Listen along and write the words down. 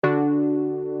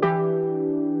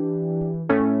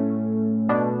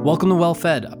Welcome to Well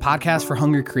Fed, a podcast for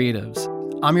hungry creatives.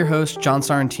 I'm your host, John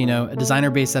Sorrentino, a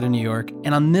designer based out of New York,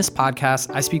 and on this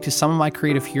podcast, I speak to some of my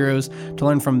creative heroes to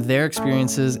learn from their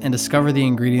experiences and discover the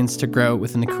ingredients to grow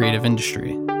within the creative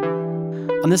industry.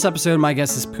 On this episode, my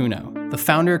guest is Puno, the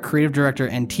founder, creative director,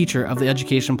 and teacher of the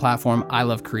education platform I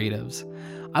Love Creatives.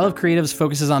 I Love Creatives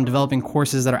focuses on developing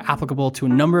courses that are applicable to a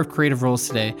number of creative roles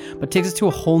today, but takes it to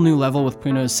a whole new level with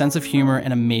Puno's sense of humor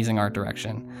and amazing art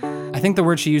direction. I think the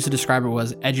word she used to describe it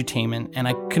was edutainment, and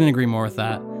I couldn't agree more with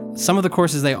that. Some of the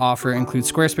courses they offer include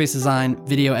Squarespace design,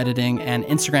 video editing, and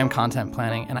Instagram content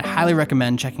planning, and I highly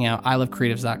recommend checking out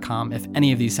ilovecreatives.com if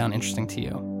any of these sound interesting to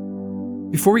you.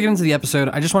 Before we get into the episode,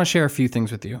 I just want to share a few things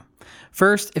with you.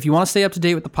 First, if you want to stay up to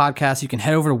date with the podcast, you can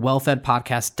head over to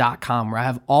wellfedpodcast.com, where I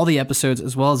have all the episodes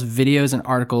as well as videos and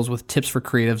articles with tips for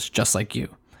creatives just like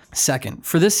you. Second,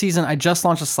 for this season, I just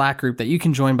launched a Slack group that you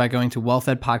can join by going to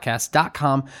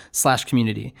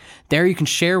wellfedpodcast.com/community. There you can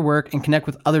share work and connect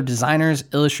with other designers,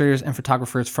 illustrators, and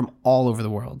photographers from all over the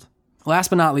world. Last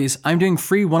but not least, I'm doing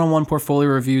free one-on-one portfolio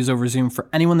reviews over Zoom for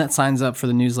anyone that signs up for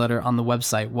the newsletter on the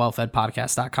website,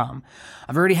 wellfedpodcast.com.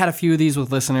 I've already had a few of these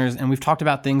with listeners, and we've talked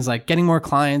about things like getting more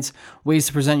clients, ways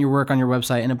to present your work on your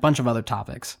website, and a bunch of other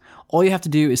topics. All you have to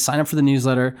do is sign up for the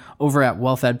newsletter over at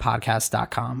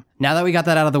wellfedpodcast.com. Now that we got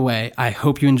that out of the way, I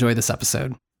hope you enjoy this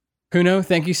episode. Puno,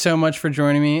 thank you so much for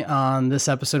joining me on this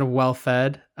episode of Well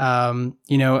Fed. To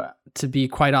be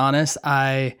quite honest,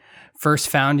 I first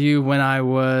found you when I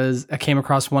came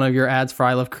across one of your ads for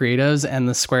I Love Creatives and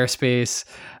the Squarespace,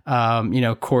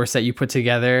 course that you put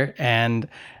together. And,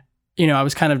 I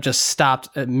was kind of just stopped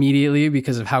immediately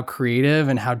because of how creative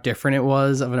and how different it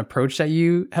was of an approach that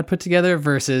you had put together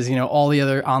versus, all the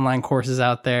other online courses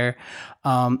out there.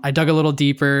 I dug a little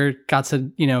deeper, got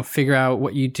to, figure out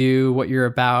what you do, what you're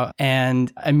about.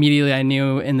 And immediately I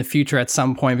knew in the future at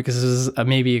some point, because this was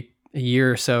maybe a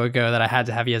year or so ago, that I had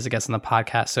to have you as a guest on the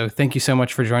podcast. So thank you so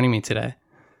much for joining me today.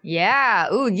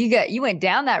 Yeah. Ooh, you went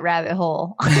down that rabbit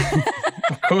hole.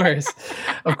 Of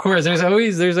course. There's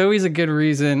always a good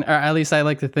reason, or at least I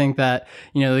like to think that,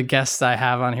 the guests I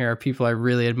have on here are people I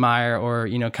really admire or,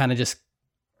 kind of just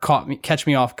catch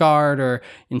me off guard or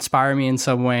inspire me in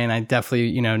some way. And I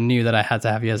definitely, knew that I had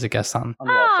to have you as a guest on.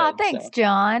 Thanks,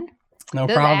 John. No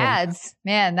Those problem. Ads,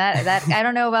 man, that I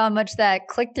don't know how much that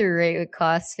click-through rate would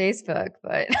cost Facebook,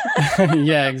 but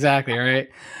yeah, exactly, right.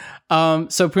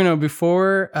 So Puno,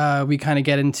 before we kind of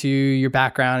get into your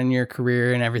background and your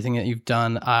career and everything that you've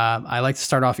done, I like to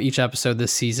start off each episode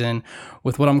this season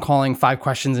with what I'm calling 5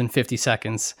 questions in 50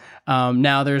 seconds.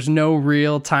 Now, there's no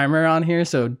real timer on here,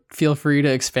 so feel free to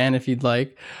expand if you'd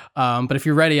like. But if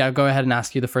you're ready, I'll go ahead and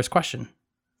ask you the first question.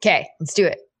 Okay, let's do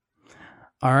it.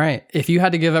 All right. If you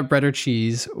had to give up bread or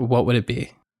cheese, what would it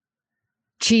be?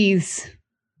 Cheese,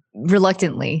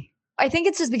 reluctantly. I think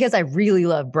it's just because I really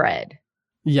love bread.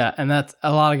 Yeah, and that's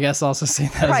a lot of guests also say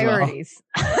that Priorities.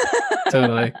 as well.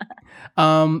 Totally.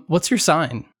 What's your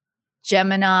sign?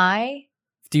 Gemini.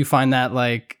 Do you find that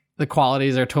like the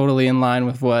qualities are totally in line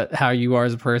with how you are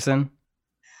as a person?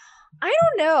 I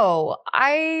don't know.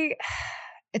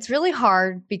 It's really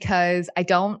hard because I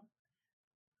don't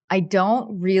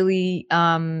really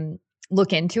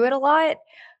look into it a lot,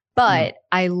 but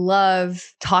I love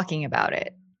talking about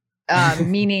it.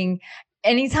 Meaning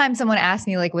anytime someone asks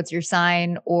me like, what's your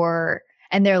sign?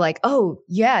 And they're like, oh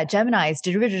yeah, Gemini's,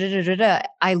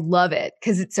 I love it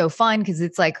because it's so fun, because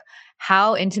it's like,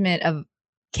 how intimate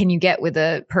can you get with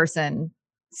a person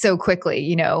so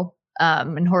quickly,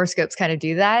 and horoscopes kind of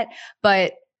do that.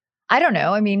 But I don't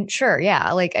know. I mean, sure.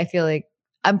 Yeah. Like, I feel like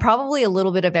I'm probably a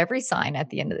little bit of every sign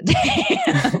at the end of the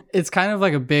day. It's kind of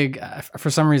like a big, for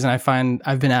some reason, I find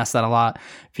I've been asked that a lot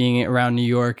being around New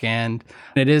York, and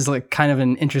it is like kind of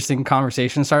an interesting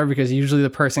conversation starter because usually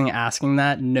the person asking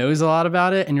that knows a lot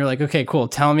about it. And you're like, okay, cool.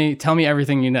 Tell me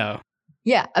everything you know.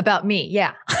 Yeah. About me.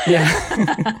 Yeah. Yeah.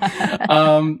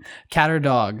 Cat or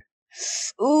dog?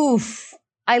 Oof.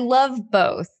 I love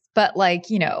both, but like,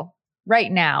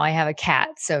 right now I have a cat,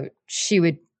 so she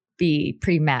would be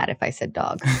pretty mad if I said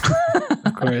dog.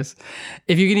 Of course.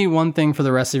 If you could eat one thing for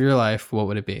the rest of your life, what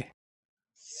would it be?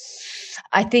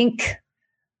 I think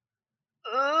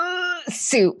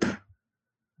soup.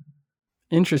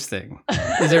 Interesting.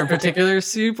 Is there a particular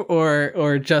soup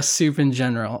or just soup in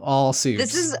general? All soups?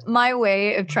 This is my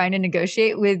way of trying to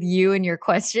negotiate with you and your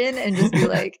question and just be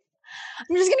like,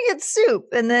 I'm just going to get soup.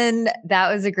 And then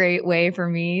that was a great way for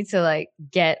me to like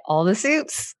get all the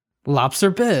soups. Lobster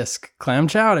bisque, clam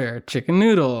chowder, chicken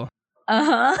noodle.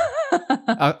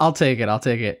 I'll take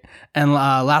it. And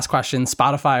last question,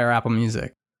 Spotify or Apple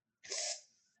Music?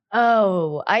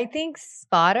 Oh, I think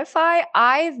Spotify.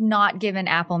 I've not given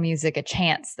Apple Music a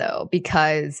chance though,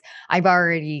 because I've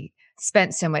already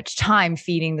spent so much time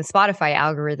feeding the Spotify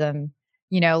algorithm.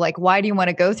 Like, why do you want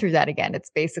to go through that again? It's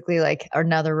basically like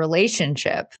another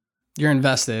relationship. You're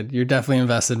invested. You're definitely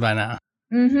invested by now.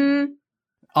 Mm-hmm.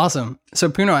 Awesome. So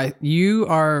Puno, you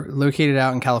are located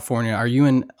out in California. Are you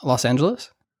in Los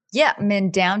Angeles? Yeah, I'm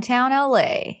in downtown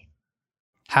LA.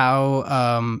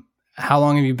 How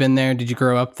long have you been there? Did you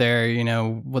grow up there?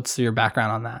 What's your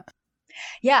background on that?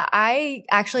 Yeah, I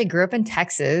actually grew up in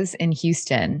Texas, in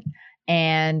Houston,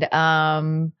 and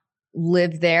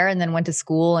lived there, and then went to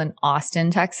school in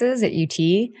Austin, Texas at UT,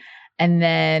 and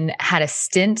then had a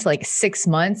stint like 6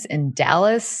 months in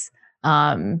Dallas.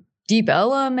 Deep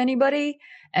Ellum, anybody?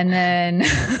 And then,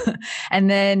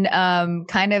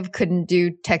 kind of couldn't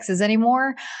do Texas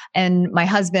anymore. And my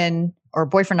husband or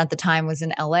boyfriend at the time was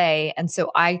in LA. And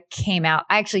so I came out,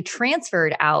 I actually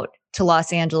transferred out to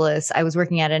Los Angeles. I was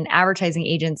working at an advertising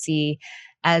agency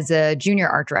as a junior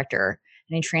art director,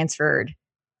 and I transferred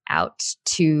out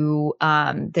to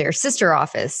their sister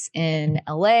office in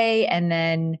LA, and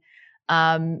then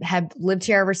have lived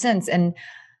here ever since. And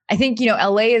I think,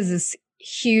 LA is this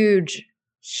huge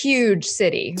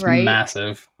city, It's right?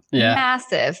 massive. Yeah.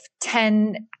 Massive,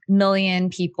 10 million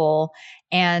people,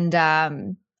 and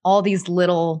all these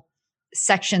little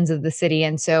sections of the city.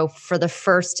 And so for the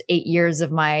first 8 years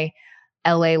of my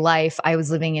LA life, I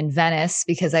was living in Venice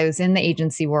because I was in the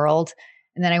agency world.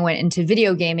 And then I went into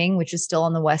video gaming, which is still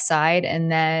on the West Side,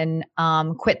 and then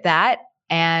quit that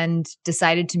and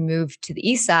decided to move to the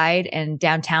East Side and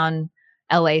downtown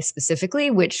LA specifically,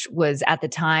 which was at the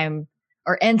time,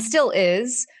 and still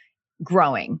is,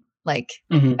 growing, like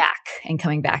back and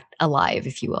coming back alive,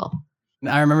 if you will.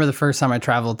 I remember the first time I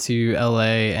traveled to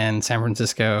LA and San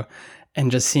Francisco and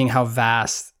just seeing how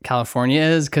vast California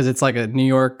is, because it's like a New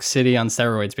York City on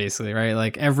steroids, basically, right?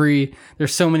 Like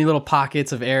there's so many little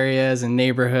pockets of areas and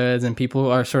neighborhoods, and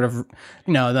people are sort of,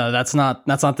 no, that's not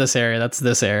this area, that's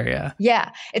this area.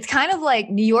 Yeah. It's kind of like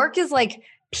New York is like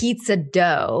pizza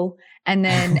dough, and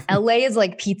then LA is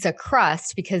like pizza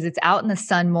crust because it's out in the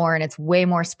sun more and it's way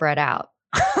more spread out.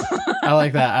 I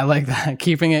like that.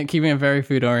 Keeping it very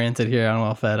food oriented here on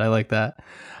Well Fed. I like that.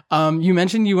 You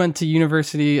mentioned you went to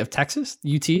University of Texas,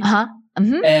 UT. Uh-huh.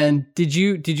 Mm-hmm. And did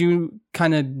you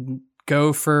kind of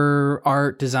go for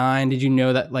art design? Did you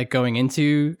know that, like, going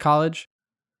into college?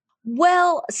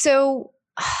 Well, so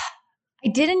I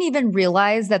didn't even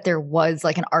realize that there was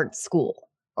like an art school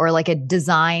or like a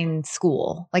design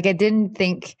school. Like, I didn't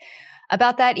think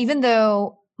about that, even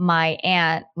though my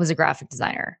aunt was a graphic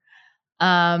designer.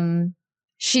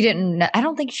 She didn't, I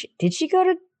don't think did she go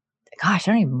to, gosh,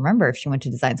 I don't even remember if she went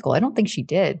to design school. I don't think she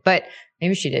did, but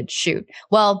maybe she did. Shoot.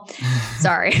 Well,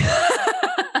 sorry.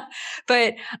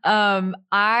 But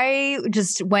I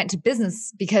just went to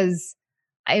business because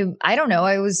I don't know.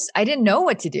 I didn't know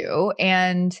what to do.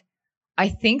 And I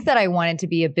think that I wanted to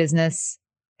be a business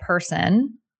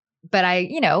person, but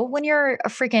when you're a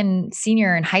freaking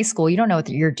senior in high school, you don't know what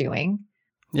you're doing.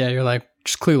 Yeah. You're like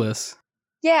just clueless.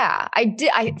 Yeah, I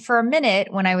did. For a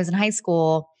minute when I was in high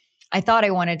school, I thought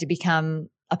I wanted to become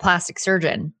a plastic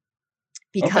surgeon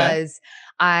because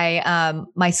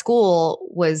my school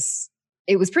was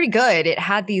pretty good. It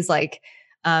had these like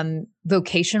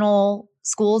vocational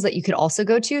schools that you could also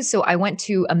go to. So I went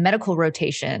to a medical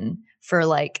rotation for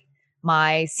like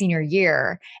my senior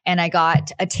year, and I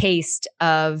got a taste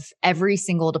of every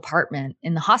single department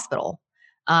in the hospital.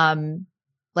 And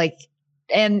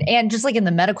just like in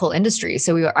the medical industry.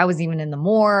 So I was even in the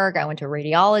morgue. I went to a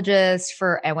radiologist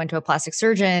I went to a plastic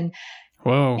surgeon.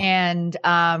 Whoa. And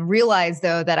realized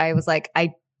though that I was like,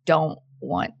 I don't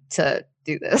want to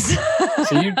do this.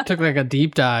 So you took like a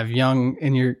deep dive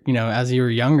as you were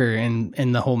younger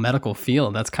in the whole medical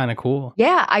field. That's kind of cool.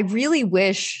 Yeah. I really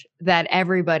wish that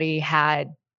everybody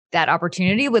had that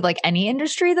opportunity with like any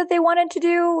industry that they wanted to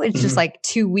do. It's just like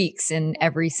 2 weeks in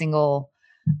every single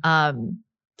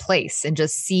place, and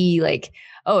just see like,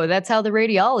 oh, that's how the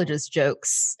radiologist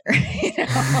jokes.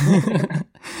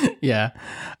 Yeah.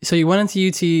 So you went into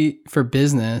UT for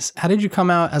business. How did you come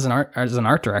out as an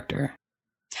art director?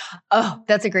 Oh,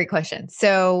 that's a great question.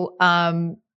 So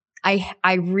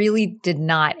I really did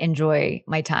not enjoy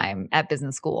my time at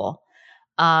business school.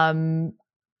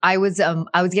 I was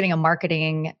getting a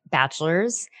marketing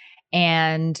bachelor's,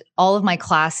 and all of my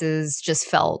classes just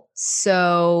felt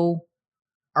so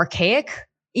archaic,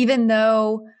 even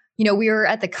though, we were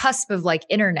at the cusp of like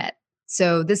internet.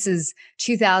 So this is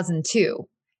 2002,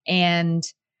 and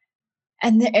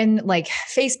like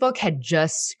Facebook had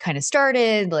just kind of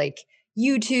started, like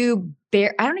YouTube.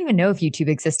 I don't even know if YouTube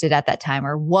existed at that time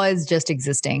or was just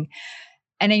existing.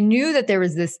 And I knew that there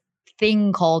was this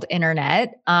thing called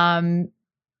internet. And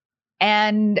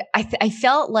I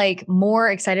felt like more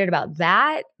excited about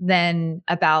that than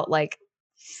about like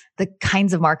the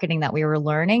kinds of marketing that we were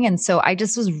learning. And so I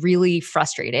just was really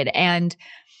frustrated. And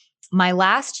my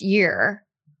last year,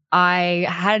 I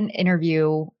had an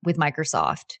interview with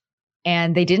Microsoft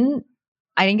and I didn't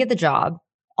get the job.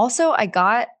 Also, I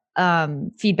got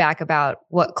feedback about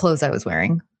what clothes I was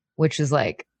wearing, which is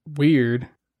like weird.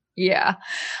 Yeah.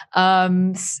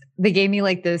 They gave me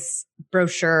like this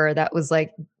brochure that was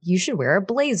like, you should wear a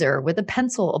blazer with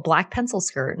a black pencil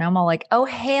skirt. And I'm all like, oh,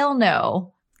 hell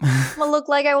no. I'm gonna look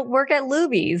like I work at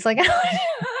Luby's. Like,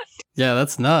 yeah,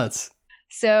 that's nuts.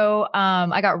 So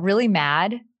I got really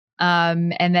mad.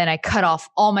 And then I cut off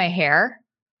all my hair.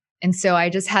 And so I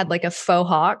just had like a faux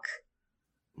hawk.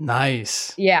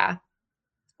 Nice. Yeah.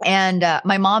 And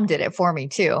my mom did it for me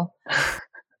too.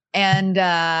 And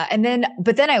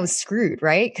then I was screwed,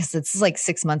 right? Because it's like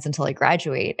 6 months until I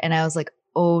graduate. And I was like,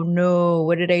 oh no,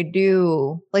 what did I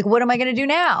do? Like, what am I going to do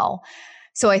now?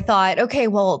 So I thought, okay,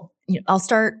 well, I'll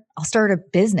start a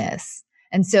business.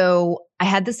 And so I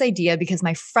had this idea because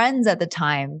my friends at the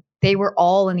time, they were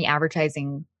all in the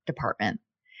advertising department.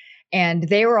 And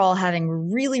they were all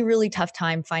having really, really tough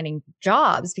time finding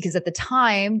jobs because at the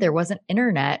time there wasn't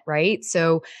internet, right?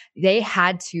 So they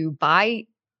had to buy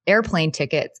airplane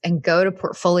tickets and go to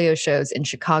portfolio shows in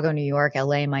Chicago, New York,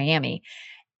 LA, Miami.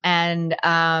 And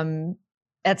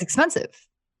that's expensive.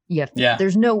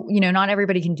 There's no, not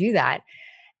everybody can do that.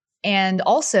 And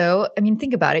also, I mean,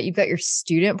 think about it. You've got your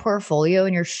student portfolio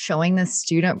and you're showing the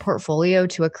student portfolio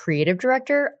to a creative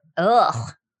director.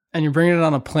 Ugh. And you're bringing it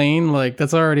on a plane. Like,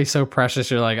 that's already so precious.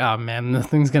 You're like, oh man,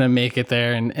 nothing's going to make it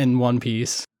there in one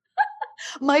piece.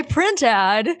 My print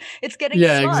ad, it's getting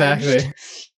smudged. Exactly.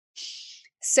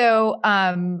 So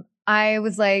I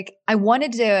was like, I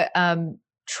wanted to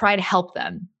try to help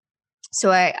them. So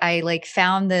I like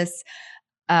found this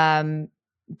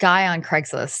guy on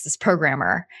Craigslist, this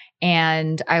programmer.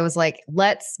 And I was like,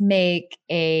 let's make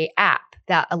a app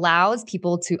that allows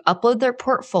people to upload their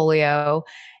portfolio.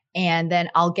 And then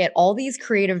I'll get all these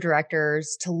creative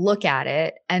directors to look at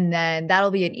it. And then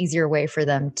that'll be an easier way for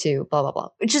them to blah, blah, blah.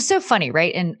 Which is so funny,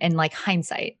 right? And like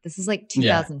hindsight, this is like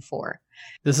 2004. Yeah.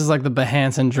 This is like the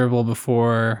Behance and Dribbble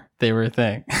before they were a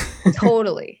thing.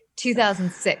 Totally.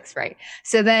 2006, right?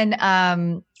 So then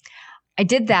I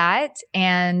did that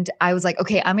and I was like,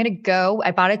 okay, I'm going to go.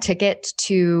 I bought a ticket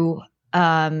to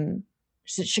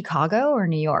is it Chicago or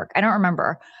New York? I don't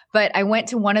remember. But I went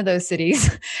to one of those cities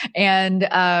and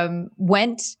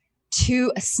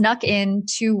snuck in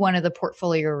to one of the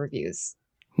portfolio reviews.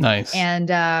 Nice.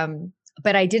 And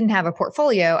but I didn't have a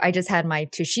portfolio. I just had my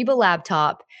Toshiba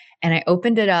laptop and I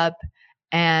opened it up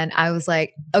and I was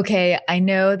like, okay, I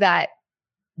know that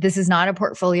this is not a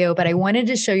portfolio, but I wanted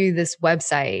to show you this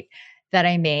website that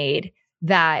I made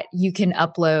that you can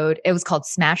upload. It was called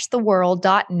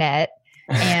smashtheworld.net.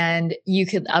 And you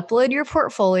could upload your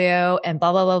portfolio and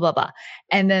blah, blah, blah, blah, blah.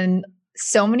 And then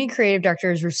so many creative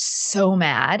directors were so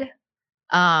mad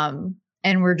and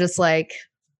were just like,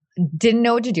 didn't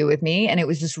know what to do with me. And it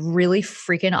was just really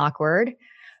freaking awkward.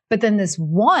 But then this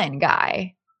one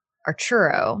guy,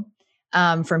 Arturo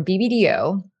from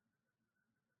BBDO,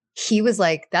 he was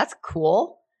like, that's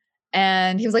cool.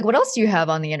 And he was like, what else do you have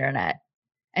on the internet?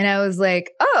 And I was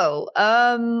like, well,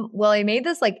 I made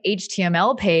this like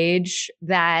HTML page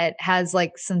that has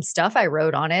like some stuff I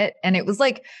wrote on it. And it was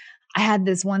like, I had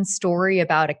this one story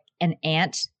about an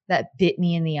ant that bit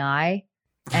me in the eye.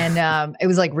 And it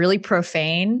was like really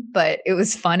profane, but it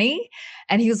was funny.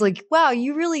 And he was like, wow,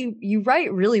 you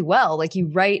write really well. Like you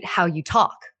write how you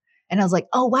talk. And I was like,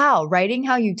 oh, wow, writing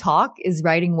how you talk is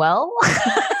writing well.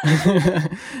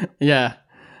 Yeah.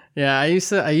 Yeah, I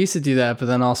used to do that, but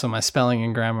then also my spelling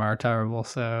and grammar are terrible,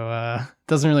 so it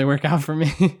doesn't really work out for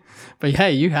me. But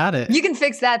hey, you had it. You can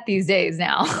fix that these days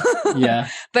now. Yeah.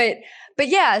 But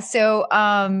yeah, so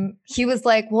he was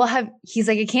like, he's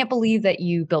like, I can't believe that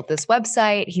you built this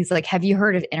website. He's like, have you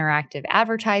heard of interactive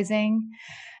advertising?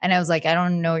 And I was like, I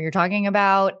don't know what you're talking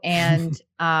about. And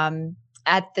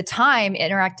at the time,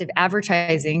 interactive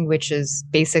advertising, which is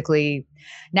basically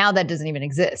now that doesn't even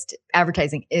exist.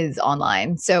 Advertising is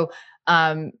online. So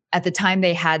at the time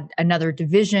they had another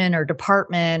division or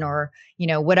department or,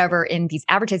 whatever in these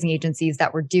advertising agencies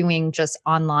that were doing just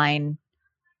online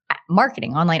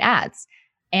marketing, online ads.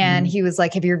 And he was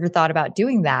like, have you ever thought about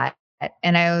doing that?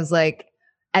 And I was like,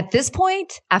 at this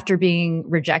point, after being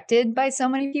rejected by so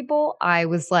many people, I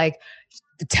was like,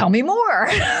 tell me more.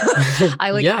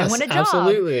 I want a job.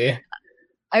 Absolutely.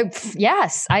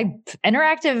 Yes,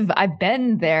 interactive. I've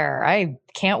been there. I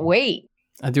can't wait.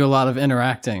 I do a lot of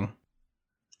interacting.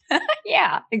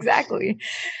 Yeah, exactly.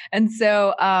 And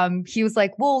so he was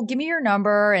like, well, give me your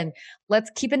number and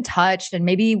let's keep in touch. And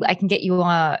maybe I can get you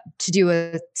to do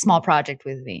a small project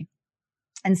with me.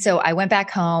 And so I went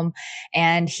back home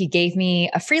and he gave me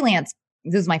a freelance.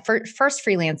 This was my first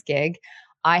freelance gig.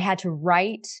 I had to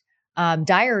write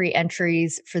diary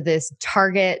entries for this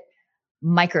Target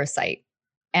microsite.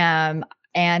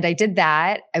 And I did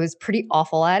that. I was pretty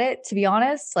awful at it, to be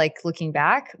honest, like looking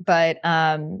back, but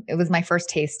it was my first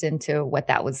taste into what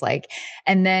that was like.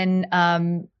 And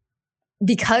then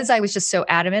because I was just so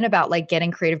adamant about like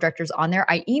getting creative directors on there,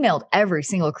 I emailed every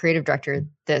single creative director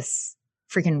this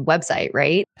freaking website,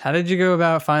 right? How did you go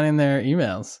about finding their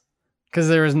emails? Because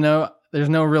there's no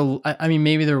real, I mean,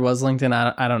 maybe there was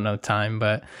LinkedIn. I don't know time,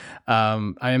 but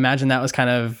I imagine that was kind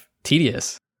of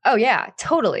tedious. Oh yeah,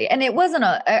 totally. And it wasn't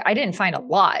I didn't find a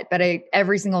lot, but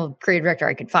every single creative director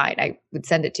I could find, I would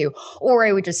send it to, or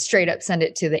I would just straight up send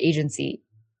it to the agency,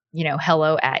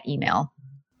 hello@email.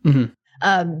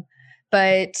 Mm-hmm.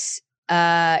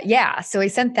 Yeah, so I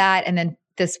sent that. And then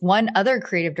this one other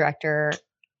creative director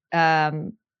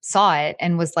saw it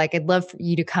and was like, I'd love for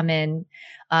you to come in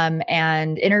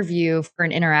and interview for an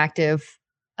interactive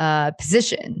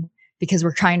position because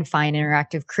we're trying to find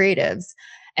interactive creatives.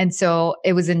 And so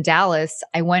it was in Dallas.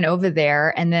 I went over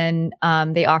there and then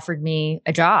they offered me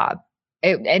a job.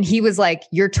 And he was like,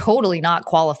 you're totally not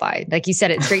qualified. Like he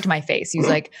said it straight to my face. He was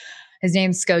like, his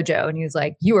name's Skojo. And he was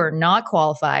like, you are not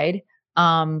qualified.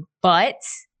 But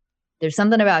there's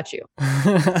something about you.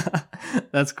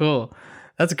 That's cool.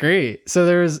 That's great. So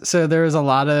there was a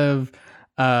lot of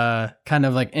kind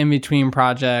of like in between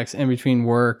projects, in between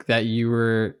work that you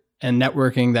were and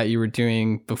networking that you were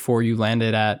doing before you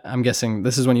landed at, I'm guessing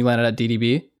this is when you landed at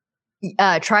DDB?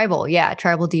 Tribal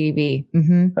DDB.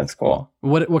 Mm-hmm. That's cool.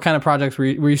 What kind of projects were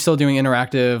you still doing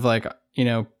interactive, like,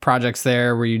 projects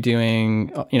there? Were you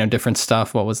doing, different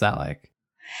stuff? What was that like?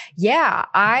 Yeah,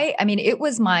 I mean, it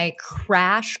was my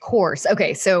crash course.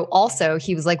 Okay. So also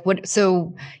he was like, what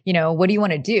do you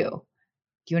want to do? Do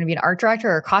you want to be an art director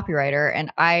or a copywriter?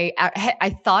 And I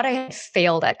thought I had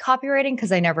failed at copywriting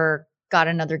because I never got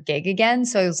another gig again.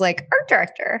 So I was like, art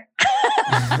director.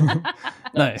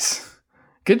 Nice.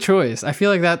 Good choice. I feel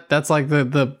like that's like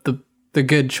the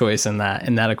good choice in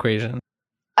that equation.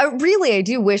 I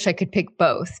do wish I could pick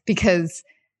both because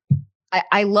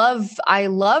I love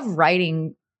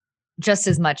writing just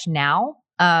as much now.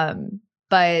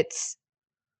 But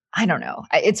I don't know.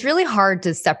 It's really hard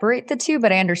to separate the two,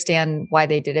 but I understand why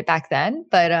they did it back then.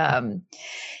 But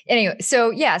anyway,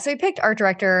 so I picked art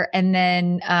director and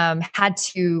then had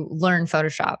to learn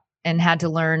Photoshop and had to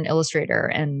learn Illustrator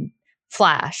and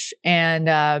Flash and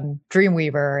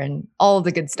Dreamweaver and all of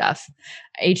the good stuff,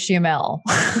 HTML.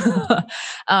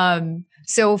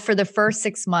 So for the first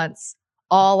 6 months,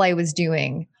 all I was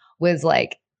doing was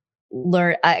like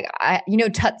learn.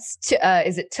 Tuts.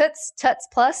 Is it Tuts? Tuts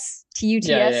Plus? TUTS.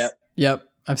 Yeah. Yep,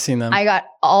 I've seen them. I got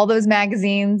all those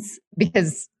magazines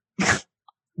because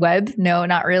web. No,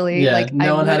 not really. Yeah,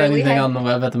 no one had anything on the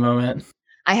web at the moment.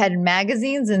 I had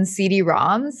magazines and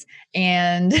CD-ROMs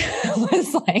and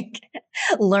was like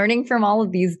learning from all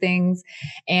of these things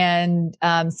and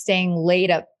staying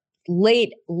late up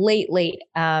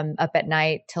at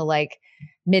night till like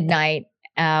midnight.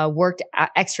 Worked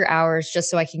extra hours just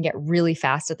so I can get really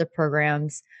fast at the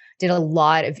programs. Did a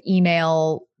lot of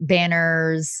email,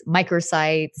 banners,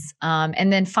 microsites.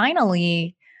 And then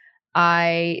finally,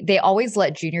 they always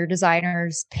let junior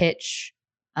designers pitch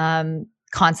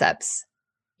concepts,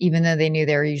 even though they knew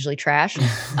they were usually trash.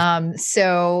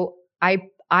 So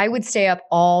I would stay up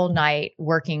all night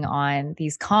working on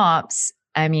these comps.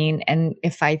 I mean, and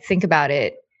if I think about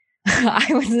it, I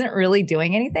wasn't really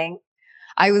doing anything.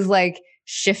 I was like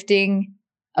shifting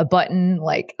a button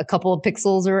like a couple of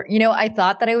pixels or, I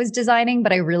thought that I was designing,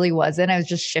 but I really wasn't. I was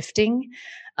just shifting.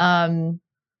 And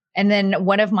then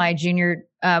one of my senior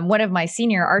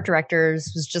art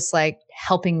directors was just like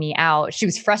helping me out. She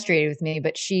was frustrated with me,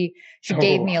 but she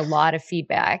gave me a lot of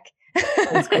feedback.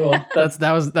 That's cool.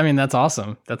 That's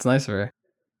awesome. That's nice of her.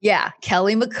 Yeah.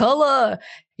 Kelly McCullough.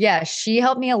 Yeah. She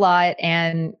helped me a lot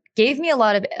and gave me a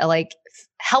lot of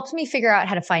helped me figure out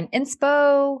how to find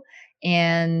inspo.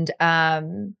 And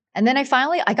then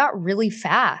I got really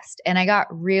fast and I got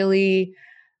really,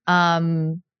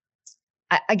 I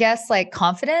guess like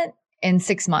confident in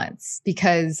 6 months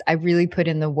because I really put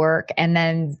in the work. And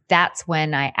then that's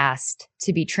when I asked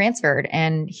to be transferred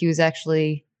and he was down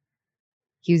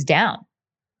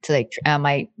to like,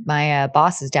 my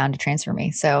boss is down to transfer me.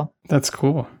 So that's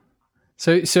cool.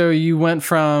 So you went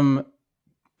from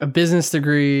a business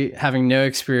degree, having no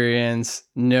experience,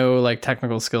 no like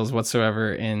technical skills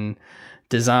whatsoever in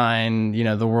design,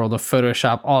 the world of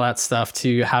Photoshop, all that stuff,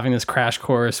 to having this crash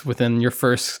course within your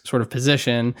first sort of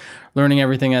position, learning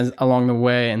everything as along the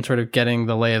way and sort of getting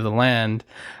the lay of the land.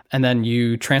 And then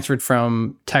you transferred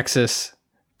from Texas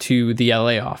to the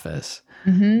LA office.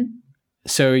 Mm-hmm.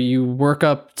 So you work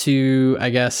up to, I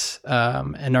guess,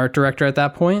 an art director at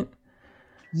that point?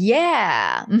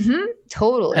 Yeah. Mm-hmm.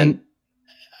 Totally. And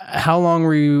how long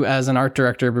were you as an art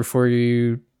director before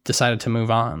you decided to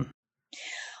move on?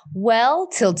 Well,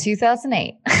 till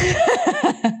 2008.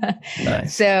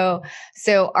 Nice. So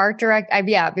art direct,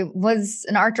 was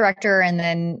an art director, and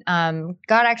then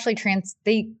got actually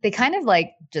they kind of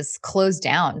like just closed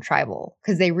down Tribal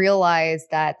because they realized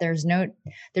that there's no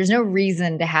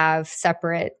reason to have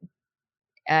separate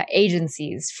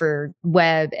agencies for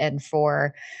web and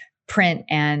for print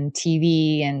and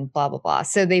TV and blah blah blah.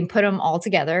 So they put them all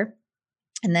together.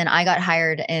 And then I got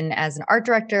hired in as an art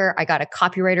director. I got a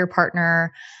copywriter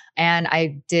partner, and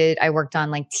I worked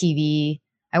on like TV.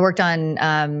 I worked on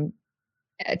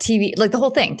TV, like the whole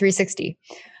thing, 360.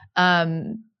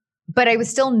 But I was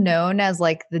still known as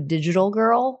like the digital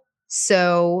girl.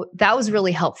 So that was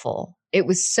really helpful. It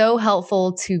was so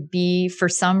helpful to be, for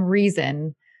some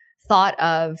reason, thought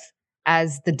of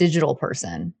as the digital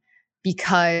person,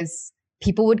 because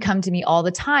people would come to me all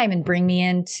the time and bring me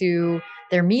into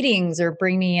their meetings or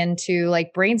bring me into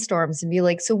like brainstorms and be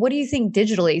like, so what do you think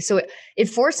digitally? So it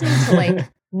forced me to like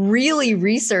really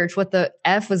research what the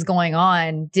F was going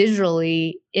on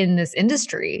digitally in this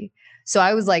industry. So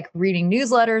I was like reading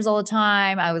newsletters all the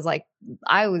time. I was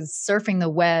surfing the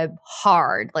web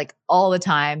hard, like all the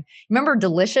time. Remember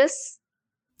Delicious?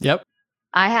 Yep.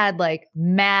 I had like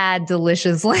mad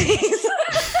Delicious links.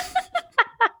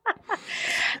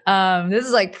 This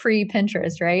is like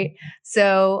pre-Pinterest, right?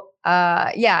 So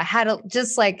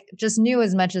just knew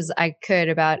as much as I could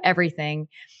about everything.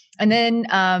 And then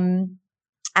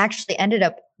actually ended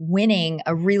up winning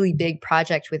a really big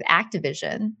project with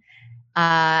Activision.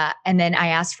 And then I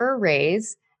asked for a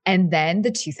raise, and then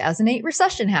the 2008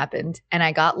 recession happened and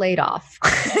I got laid off.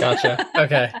 Gotcha.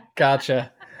 Okay.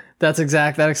 Gotcha. That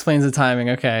explains the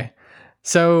timing. Okay.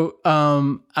 So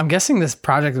I'm guessing this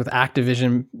project with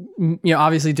Activision,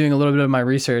 obviously doing a little bit of my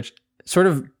research, sort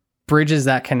of bridges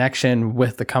that connection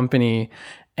with the company.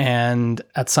 And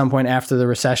at some point after the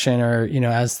recession, or,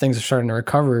 as things are starting to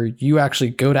recover, you actually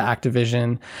go to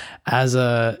Activision as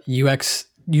a UX,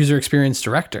 user experience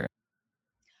director.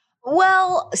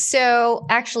 Well, so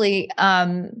actually,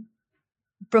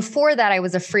 before that, I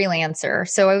was a freelancer.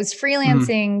 So I was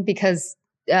freelancing because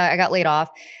I got laid off.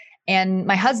 And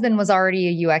my husband was already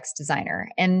a UX designer.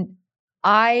 And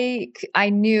I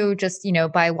knew just,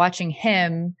 by watching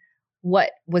him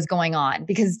what was going on,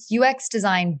 because UX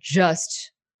design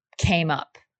just came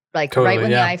up. Like totally, right when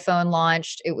the iPhone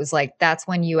launched, it was like, that's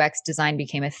when UX design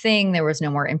became a thing. There was no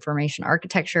more information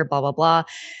architecture, blah, blah, blah.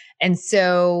 And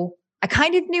so I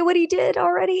kind of knew what he did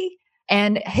already.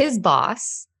 And his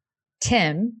boss,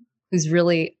 Tim, who's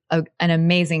really an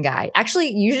amazing guy.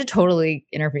 Actually, you should totally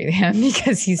interview him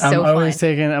because he's so fun.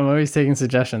 I'm always taking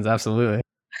suggestions. Absolutely.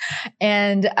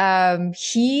 And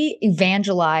he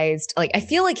evangelized, like, I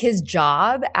feel like his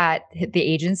job at the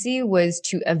agency was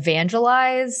to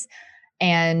evangelize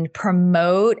and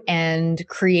promote and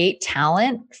create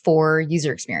talent for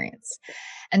user experience.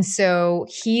 And so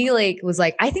he was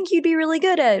like, I think you'd be really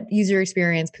good at user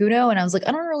experience, Puno. And I was like,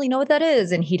 I don't really know what that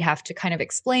is. And he'd have to kind of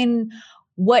explain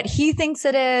what he thinks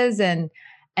it is. And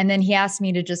then he asked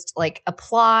me to just like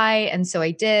apply. And so I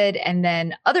did. And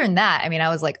then other than that, I mean, I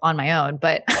was like on my own,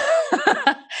 but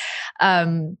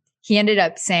he ended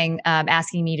up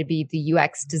asking me to be a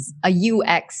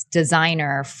UX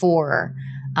designer for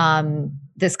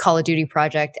this Call of Duty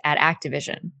project at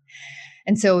Activision.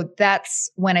 And so that's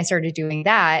when I started doing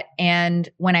that. And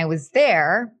when I was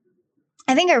there,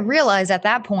 I think I realized at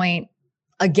that point,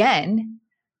 again,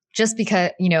 just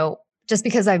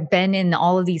because I've been in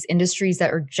all of these industries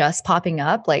that are just popping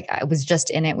up, like I was just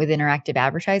in it with interactive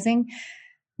advertising,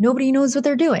 nobody knows what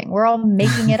they're doing. We're all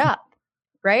making it up.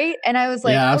 Right. And I was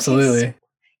like, yeah, absolutely.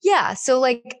 Okay, so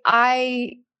like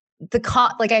I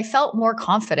felt more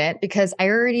confident because I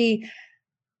already,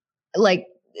 like,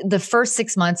 the first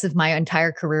 6 months of my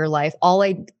entire career life, all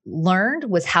I learned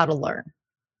was how to learn.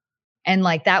 And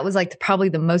like, that was like probably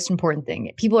the most important thing.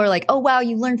 People are like, oh, wow,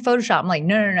 you learned Photoshop. I'm like,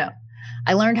 no.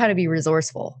 I learned how to be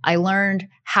resourceful. I learned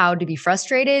how to be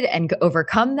frustrated and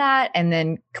overcome that and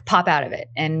then pop out of it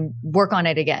and work on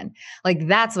it again. Like,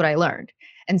 that's what I learned.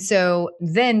 And so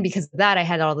then because of that, I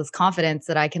had all this confidence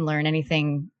that I can learn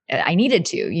anything I needed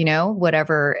to,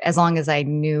 whatever, as long as I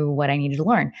knew what I needed to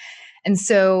learn. And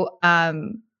so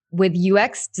with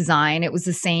UX design, it was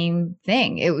the same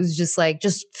thing. It was just like,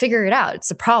 just figure it out. It's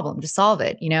a problem, just solve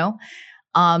it,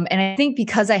 And I think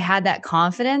because I had that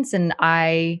confidence and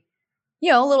I,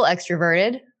 a little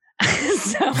extroverted.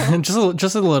 So,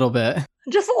 just a little bit.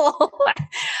 Just a little.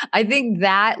 I think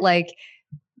that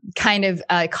kind of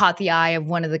caught the eye of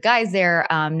one of the guys there,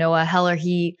 Noah Heller.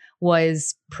 He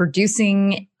was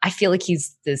producing. I feel like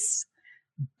he's this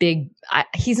big,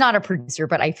 he's not a producer,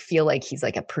 but I feel like he's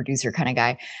like a producer kind of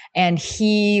guy. And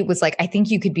he was like, I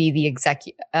think you could be the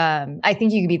I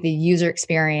think you could be the user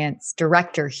experience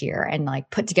director here and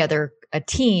put together a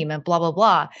team and blah, blah,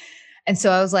 blah. And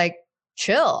so I was like,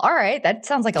 chill. All right. That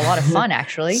sounds like a lot of fun,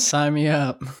 actually. Sign me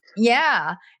up.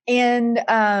 Yeah. And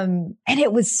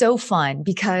it was so fun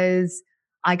because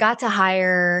I got to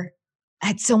I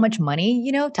had so much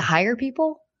money, to hire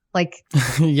people.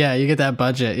 Yeah, you get that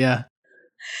budget. Yeah.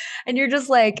 And you're just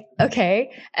like,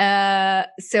 okay.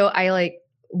 So I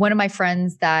one of my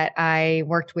friends that I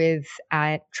worked with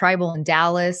at Tribal in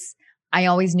Dallas, I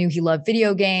always knew he loved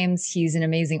video games. He's an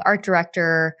amazing art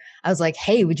director. I was like,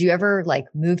 hey, would you ever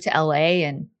move to LA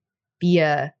and be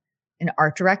an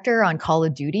art director on Call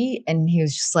of Duty? And he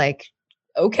was just like,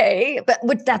 okay,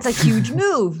 but that's a huge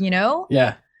move,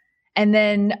 Yeah. And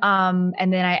then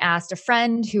I asked a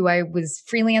friend who I was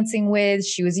freelancing with.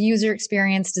 She was a user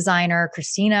experience designer,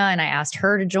 Christina, and I asked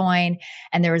her to join.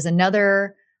 And there was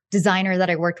another designer that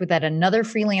I worked with at another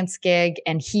freelance gig,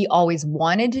 and he always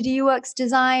wanted to do UX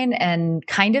design and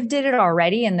kind of did it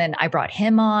already. And then I brought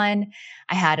him on.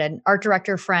 I had an art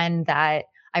director friend that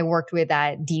I worked with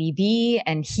at DDB,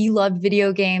 and he loved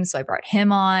video games, so I brought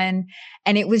him on.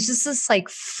 And it was just this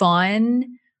fun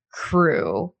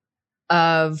crew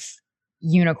of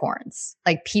unicorns,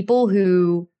 people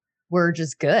who were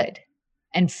just good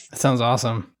and that sounds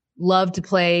awesome. Loved to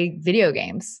play video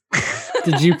games.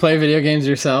 Did you play video games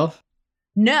yourself?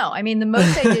 No, I mean, the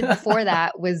most I did before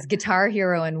that was Guitar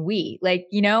Hero and Wii. I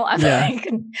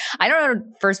don't know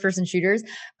first-person shooters,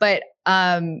 but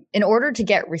in order to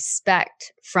get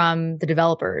respect from the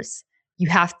developers, you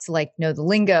have to know the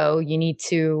lingo. You need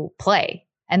to play,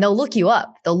 and they'll look you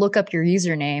up. They'll look up your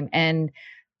username, and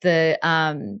the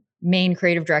main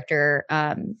creative director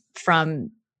from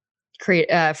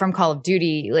Call of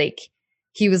Duty,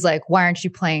 he was like, why aren't you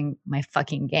playing my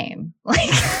fucking game?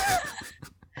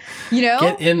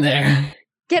 Get in there.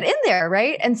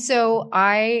 Right. And so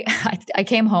I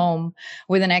came home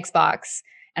with an Xbox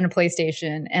and a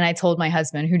PlayStation, and I told my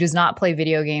husband, who does not play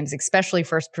video games, especially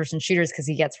first person shooters, because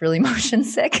he gets really motion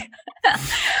sick.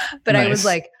 But nice. I was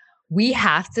like, we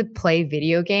have to play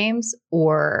video games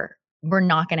or we're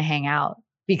not going to hang out,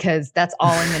 because that's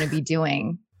all I'm going to be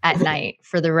doing at night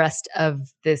for the rest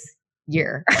of this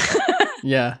year.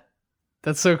 Yeah.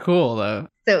 That's so cool though.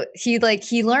 So he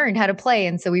learned how to play.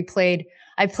 And so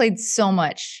I played so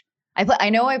much. I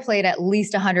know I played at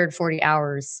least 140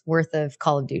 hours worth of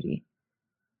Call of Duty.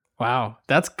 Wow.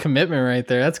 That's commitment right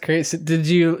there. That's crazy.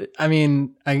 So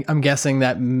I'm guessing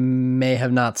that may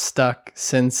have not stuck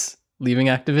since leaving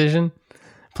Activision,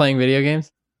 playing video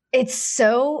games. It's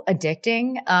so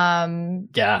addicting.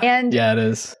 Yeah, it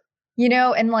is.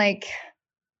 And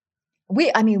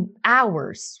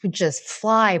hours would just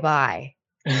fly by.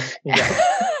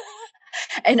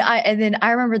 And then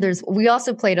I remember we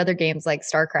also played other games like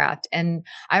StarCraft. And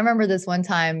I remember this one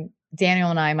time, Daniel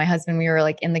and I, my husband, we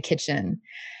were in the kitchen,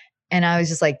 and I was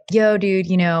just like, yo,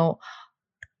 dude, I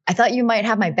thought you might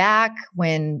have my back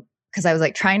because I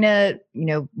was trying to,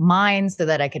 mine so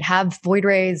that I could have void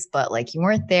rays, but you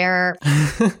weren't there.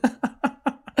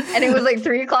 And it was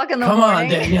 3:00 in the morning. Come on,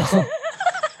 Daniel.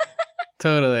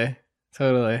 Totally.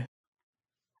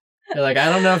 You're I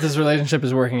don't know if this relationship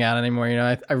is working out anymore.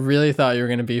 I really thought you were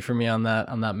going to be for me on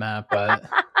that map, but.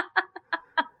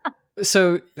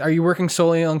 So are you working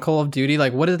solely on Call of Duty?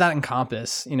 What does that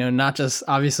encompass? Not just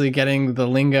obviously getting the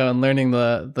lingo and learning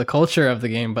the culture of the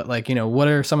game, but what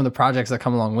are some of the projects that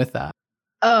come along with that?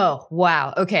 Oh,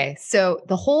 wow. Okay. So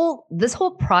this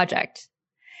whole project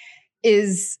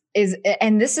is,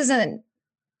 and this isn't,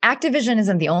 Activision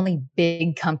isn't the only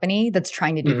big company that's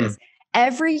trying to do this.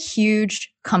 Every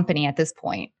huge company at this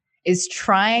point is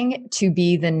trying to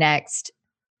be the next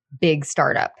big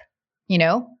startup,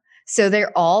 So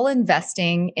they're all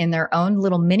investing in their own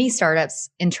little mini startups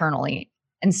internally.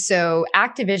 And so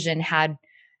Activision had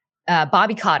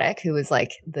Bobby Kotick, who was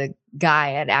the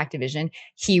guy at Activision.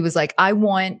 He was like, I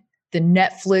want the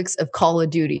Netflix of Call of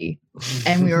Duty.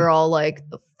 And we were all like,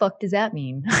 the fuck does that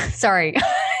mean? Sorry.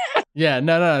 Yeah,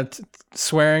 no.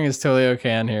 Swearing is totally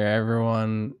okay on here.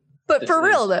 Everyone. But for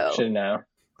real though. Should know.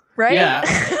 right? Yeah.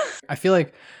 I feel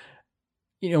like,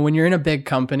 when you're in a big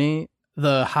company,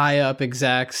 the high up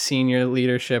execs, senior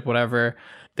leadership, whatever,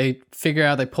 they figure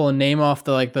out, they pull a name off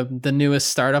the newest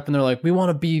startup, and they're like, we want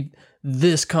to be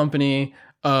this company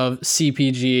of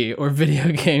CPG or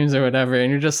video games or whatever.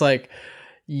 And you're just like,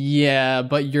 yeah,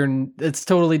 but it's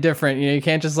totally different. You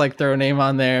can't just like throw a name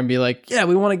on there and be like, yeah,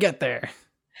 we want to get there.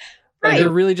 Right. Like, they're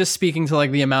really just speaking to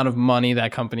like the amount of money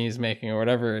that company is making or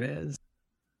whatever it is.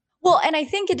 Well, and I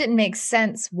think it didn't make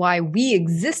sense why we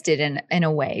existed in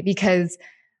a way, because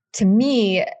to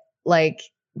me, like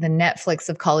the Netflix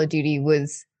of Call of Duty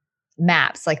was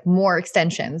maps, like more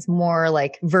extensions, more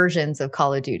like versions of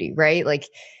Call of Duty, right? Like,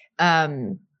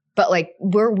 but like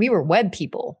we were web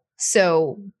people.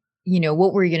 So,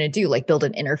 what were you going to do? Like build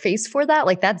an interface for that?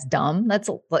 Like that's dumb. That's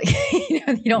like, you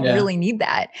don't really need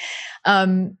that.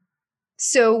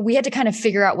 So we had to kind of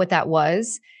figure out what that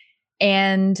was.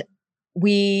 And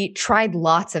we tried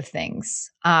lots of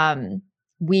things.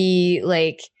 We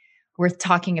were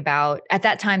talking about, at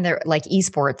that time, there like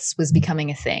esports was becoming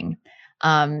a thing.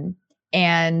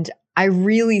 And I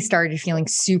really started feeling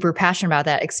super passionate about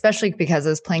that, especially because I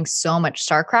was playing so much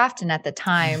StarCraft. And at the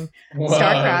time,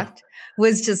 StarCraft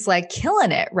was just like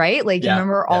killing it, right? Like, you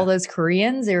remember all those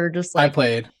Koreans? They were just like, I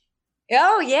played.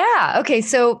 Oh, yeah. Okay.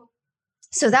 So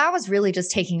that was really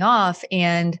just taking off.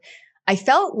 And I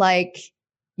felt like,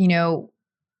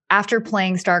 after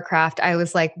playing StarCraft, I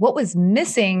was like, what was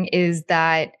missing is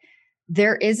that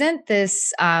there isn't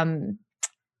this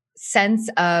sense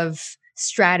of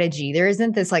strategy. There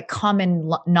isn't this like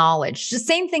common knowledge. The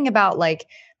same thing about like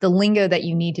the lingo that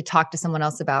you need to talk to someone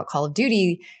else about Call of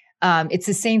Duty. It's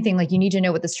the same thing. Like you need to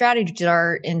know what the strategies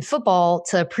are in football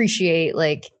to appreciate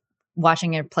like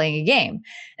watching and playing a game.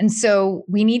 And so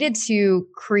we needed to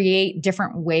create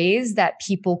different ways that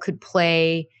people could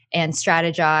play and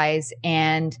strategize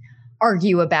and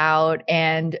argue about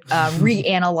and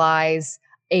reanalyze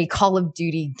a Call of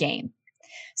Duty game.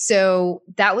 So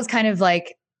that was kind of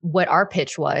like what our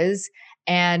pitch was.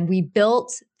 And we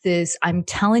built this, I'm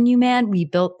telling you, man, we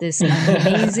built this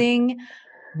amazing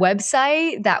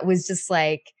website that was just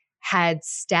like, had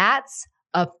stats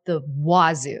up the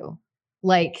wazoo,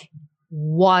 like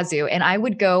wazoo. And I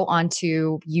would go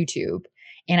onto YouTube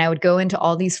and I would go into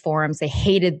all these forums. They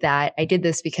hated that I did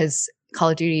this because Call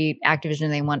of Duty, Activision,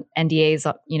 they want NDAs,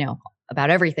 about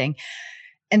everything.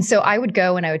 And so I would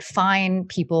go and I would find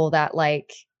people that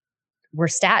like were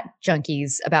stat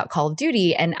junkies about Call of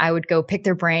Duty, and I would go pick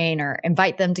their brain or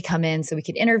invite them to come in so we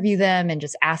could interview them and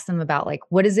just ask them about like,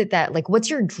 what is it that like, what's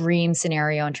your dream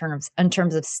scenario in terms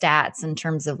of stats, in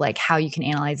terms of like how you can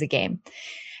analyze a game.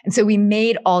 And so we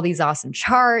made all these awesome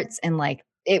charts and like,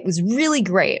 it was really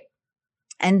great.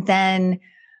 And then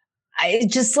I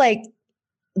just like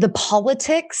the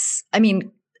politics, I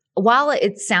mean, while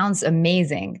it sounds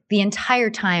amazing, the entire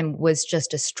time was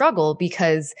just a struggle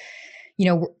because,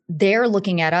 they're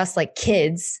looking at us like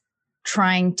kids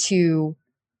trying to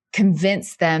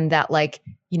convince them that like,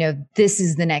 this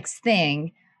is the next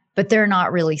thing, but they're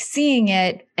not really seeing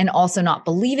it and also not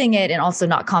believing it and also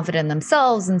not confident in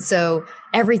themselves. And so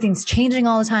everything's changing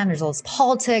all the time. There's all this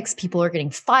politics. People are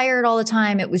getting fired all the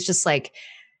time. It was just like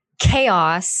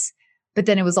chaos, but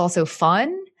then it was also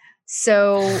fun.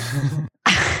 So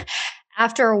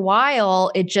after a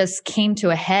while, it just came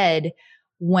to a head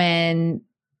when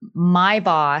my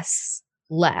boss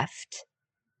left.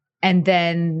 And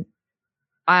then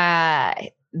the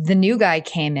new guy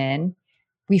came in.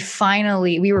 We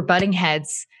were butting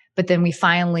heads, but then we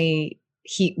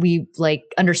like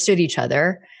understood each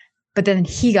other. But then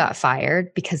he got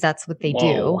fired because that's what they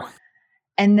do.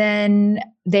 And then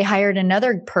they hired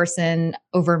another person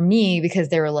over me because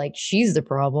they were like, she's the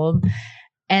problem.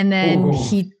 And then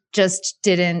we just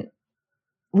didn't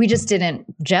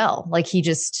gel. Like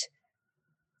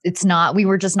we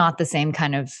were just not the same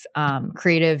kind of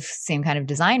creative, same kind of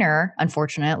designer,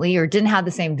 unfortunately, or didn't have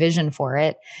the same vision for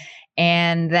it.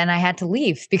 And then I had to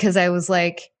leave because I was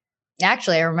like,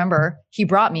 actually, I remember he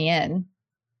brought me in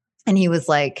and he was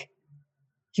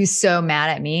so mad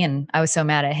at me and I was so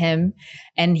mad at him.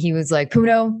 And he was like,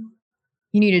 Puno,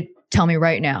 you need to tell me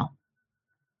right now,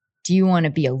 do you want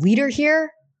to be a leader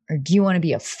here or do you want to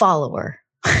be a follower?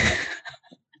 It's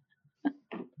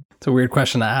a weird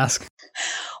question to ask.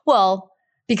 Well,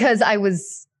 because I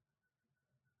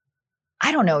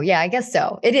don't know. Yeah, I guess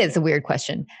so. It is a weird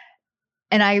question.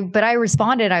 But I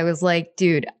responded, I was like,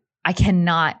 dude, I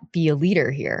cannot be a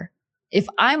leader here. If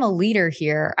I'm a leader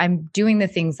here, I'm doing the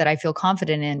things that I feel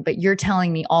confident in, but you're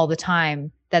telling me all the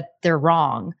time that they're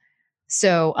wrong.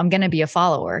 So I'm going to be a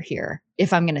follower here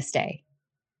if I'm going to stay.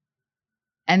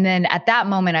 And then at that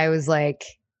moment, I was like,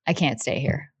 I can't stay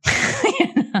here.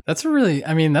 That's a really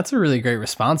great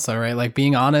response though, right? Like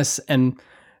being honest. And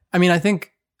I mean,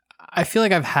 I feel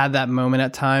like I've had that moment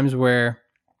at times where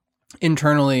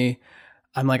internally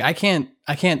I'm like, I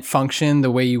can't function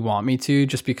the way you want me to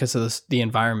just because of the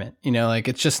environment, like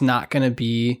it's just not going to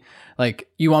be like,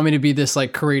 you want me to be this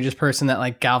like courageous person that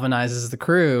like galvanizes the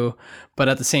crew. But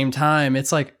at the same time,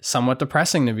 it's like somewhat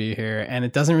depressing to be here and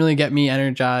it doesn't really get me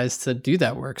energized to do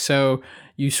that work. So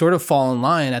you sort of fall in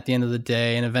line at the end of the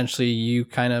day. And eventually you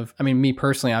kind of, I mean, me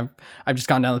personally, I've just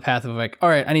gone down the path of like, all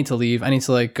right, I need to leave. I need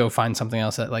to like go find something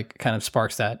else that like kind of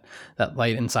sparks that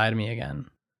light inside of me again.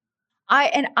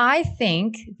 I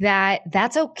think that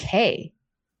that's okay.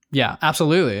 Yeah,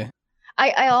 absolutely.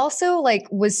 I also like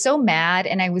was so mad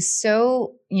and I was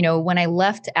so, when I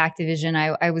left Activision,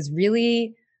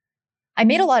 I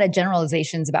made a lot of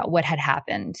generalizations about what had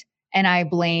happened. And I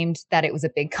blamed that it was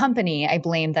a big company. I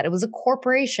blamed that it was a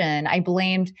corporation. I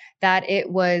blamed that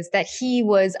that he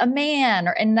was a man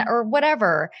or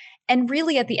whatever. And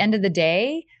really at the end of the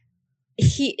day,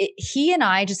 he and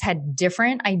I just had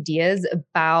different ideas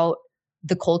about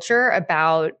the culture,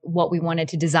 about what we wanted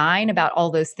to design, about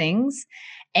all those things.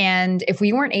 And if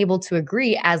we weren't able to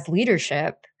agree as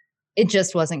leadership, it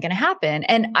just wasn't going to happen.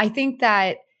 And I think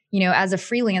that, as a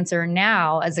freelancer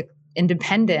now, as an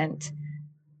independent,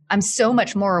 I'm so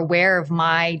much more aware of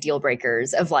my deal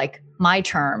breakers, of like my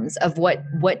terms, of what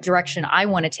direction I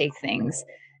want to take things,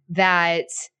 that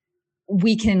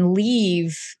we can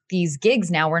leave these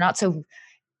gigs now. We're not so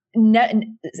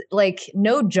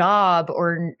no job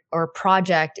or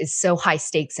project is so high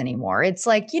stakes anymore. It's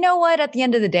like, you know what, at the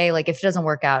end of the day, like if it doesn't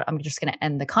work out, I'm just going to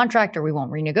end the contract or we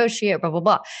won't renegotiate, blah, blah,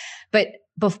 blah.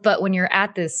 But when you're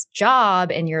at this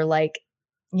job and you're like,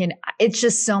 it's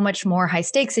just so much more high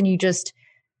stakes and you just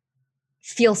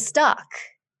feel stuck.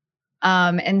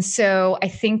 And so I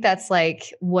think that's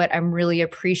like what I'm really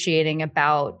appreciating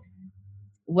about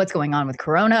what's going on with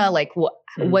Corona, like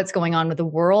what's going on with the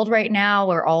world right now.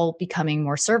 We're all becoming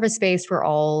more service-based. We're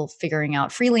all figuring out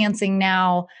freelancing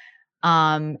now.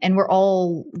 And we're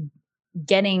all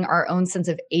getting our own sense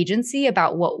of agency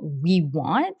about what we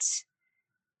want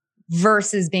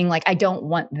versus being like, I don't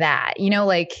want that.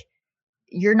 Like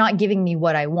you're not giving me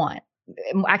what I want.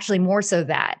 Actually, more so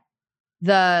that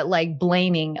the like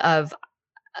blaming of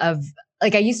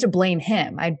like I used to blame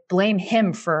him. I'd blame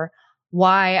him for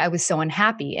why I was so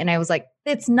unhappy. And I was like,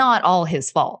 it's not all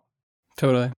his fault.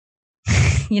 Totally.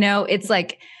 It's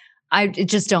like, we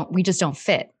just don't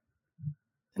fit.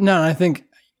 No, I think,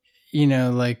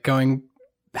 like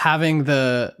having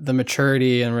the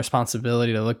maturity and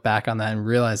responsibility to look back on that and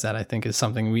realize that, I think is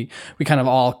something we kind of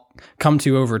all come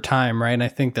to over time. Right. And I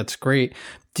think that's great.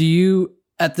 Do you,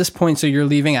 at this point, so you're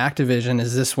leaving Activision,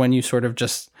 is this when you sort of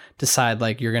just decide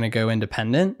like you're going to go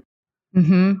independent?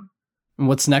 Mm-hmm.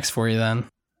 What's next for you then?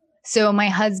 So my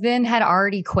husband had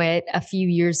already quit a few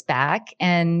years back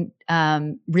and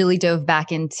really dove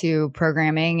back into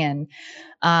programming and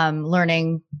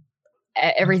learning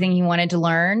everything he wanted to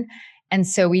learn. And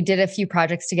so we did a few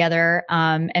projects together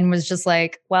and was just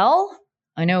like, well,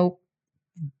 I know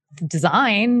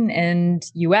design and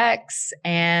UX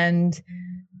and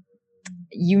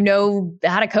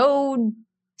how to code.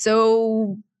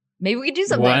 So maybe we could do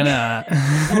something. Why not?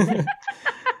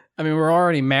 I mean, we're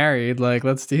already married. Like,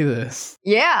 let's do this.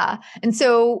 Yeah. And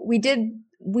so we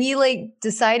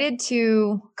decided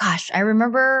to, I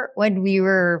remember when we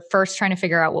were first trying to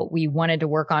figure out what we wanted to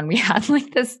work on, we had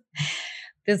like this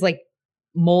like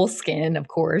moleskin, of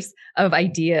course, of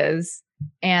ideas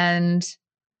and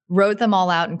wrote them all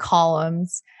out in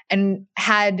columns and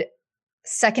had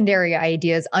secondary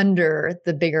ideas under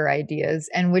the bigger ideas.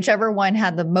 And whichever one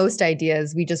had the most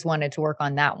ideas, we just wanted to work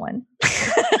on that one.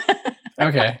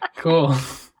 Okay, cool.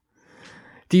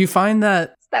 Do you find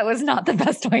that was not the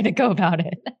best way to go about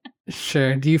it?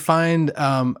 Sure. Do you find,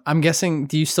 I'm guessing,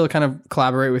 do you still kind of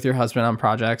collaborate with your husband on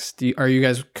projects? Are you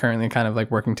guys currently kind of like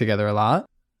working together a lot?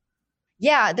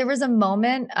 Yeah, there was a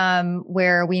moment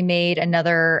where we made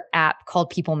another app called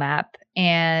People Map,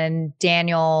 and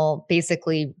Daniel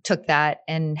basically took that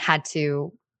and had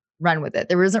to run with it.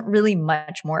 There wasn't really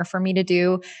much more for me to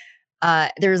do.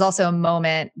 There was also a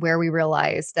moment where we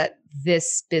realized that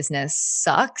this business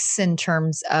sucks in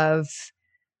terms of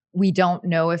we don't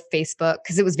know if Facebook,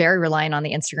 because it was very reliant on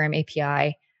the Instagram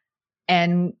API,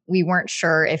 and we weren't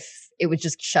sure if it would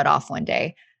just shut off one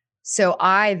day. So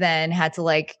I then had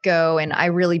to go and I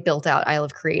really built out Isle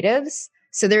of Creatives.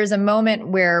 So there's a moment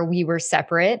where we were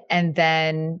separate, and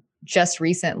then just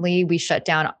recently we shut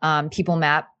down People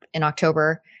Map in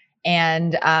October,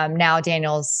 and now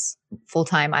Daniel's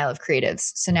full-time Isle of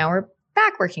Creatives. So now we're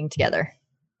back working together.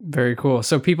 Very cool.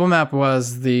 So PeopleMap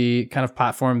was the kind of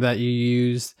platform that you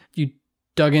used. You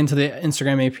dug into the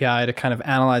Instagram API to kind of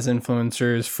analyze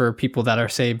influencers for people that are,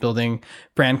 say, building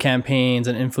brand campaigns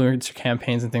and influencer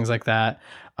campaigns and things like that.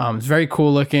 It's very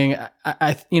cool looking.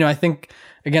 I think,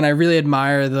 again, I really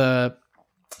admire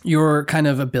your kind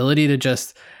of ability to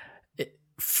just,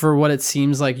 for what it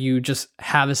seems like, you just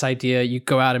have this idea, you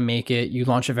go out and make it, you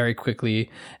launch it very quickly,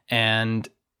 and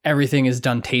everything is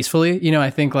done tastefully. I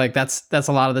think like that's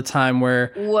a lot of the time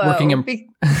where working in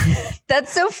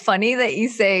that's so funny that you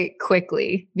say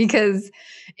quickly, because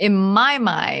in my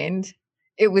mind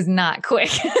it was not quick.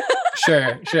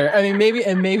 Sure. I mean, maybe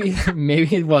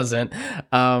it wasn't.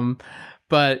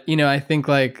 But I think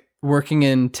like working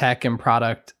in tech and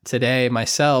product today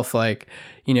myself, like,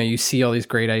 you see all these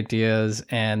great ideas,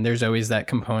 and there's always that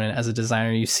component as a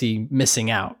designer you see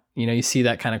missing out. You see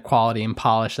that kind of quality and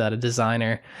polish that a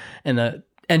designer and the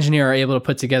engineer are able to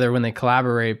put together when they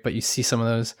collaborate, but you see some of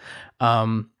those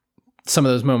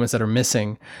moments that are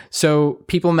missing. So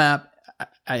PeopleMap,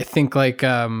 I think like,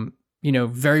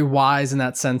 very wise in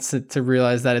that sense to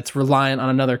realize that it's reliant on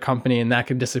another company and that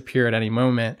could disappear at any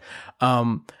moment.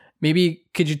 Maybe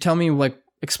could you tell me, like,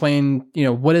 explain,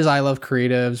 what is I Love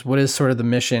Creatives? What is sort of the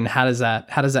mission? How does that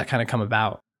kind of come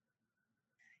about?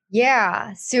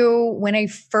 Yeah. So when I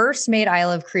first made I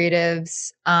Love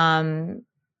Creatives,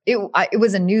 it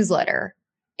was a newsletter,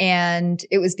 and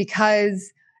it was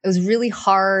because it was really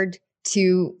hard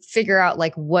to figure out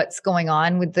like what's going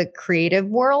on with the creative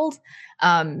world.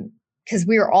 Because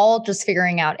we were all just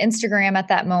figuring out Instagram at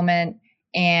that moment,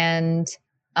 and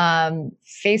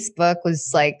Facebook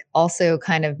was like also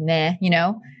kind of meh,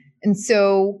 and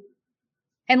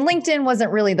LinkedIn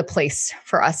wasn't really the place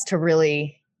for us to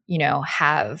really,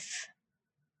 have,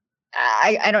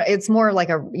 I don't, it's more like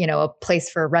a place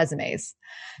for resumes.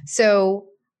 So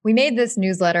we made this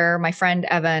newsletter, my friend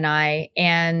Eva and I,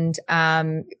 and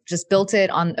just built it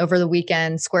over the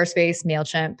weekend, Squarespace,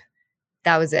 MailChimp.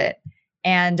 That was it.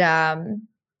 And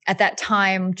at that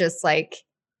time, just like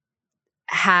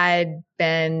had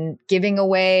been giving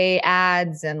away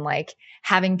ads and like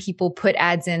having people put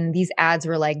ads in. These ads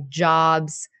were like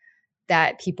jobs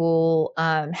that people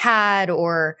had,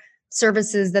 or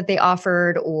services that they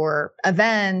offered, or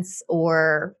events,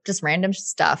 or just random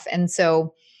stuff. And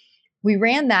so we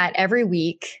ran that every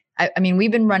week. I mean,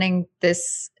 we've been running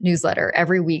this newsletter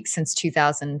every week since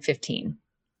 2015.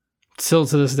 Still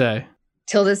to this day.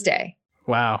 Till this day.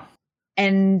 Wow.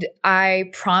 And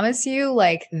I promise you,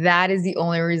 like, that is the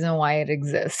only reason why it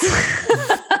exists.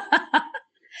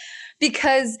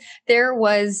 Because there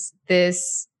was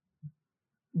this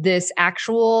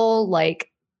actual like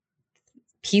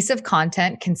piece of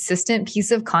content, consistent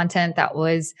piece of content that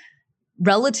was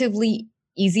relatively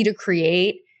easy to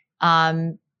create.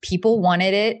 People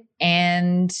wanted it,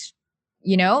 and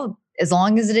as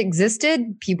long as it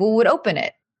existed, people would open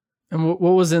it. And what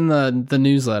was in the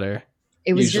newsletter?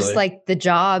 It was usually just like the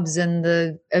jobs and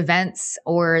the events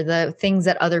or the things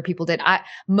that other people did.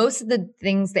 Most of the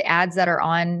things, the ads that are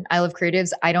on I Love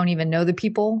Creatives, I don't even know the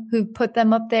people who put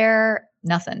them up there.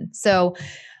 Nothing. So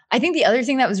I think the other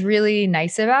thing that was really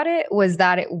nice about it was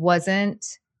that it wasn't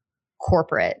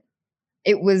corporate.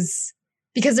 It was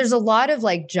because there's a lot of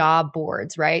like job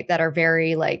boards, right, that are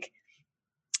very like,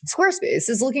 Squarespace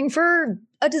is looking for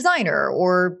a designer,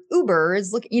 or Uber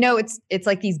is looking, it's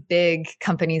like these big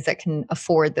companies that can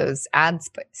afford those ad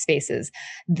spaces.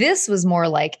 This was more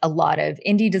like a lot of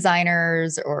indie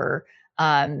designers, or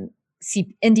indie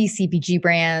CPG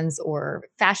brands, or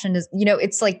fashion,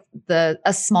 it's like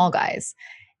a small guys.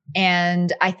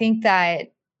 And I think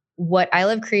that what I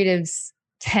Love Creatives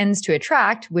tends to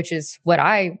attract, which is what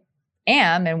I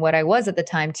am and what I was at the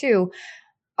time too,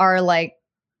 are like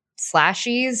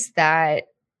slashies that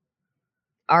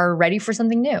are ready for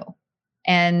something new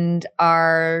and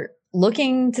are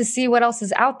looking to see what else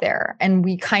is out there. And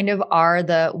we kind of are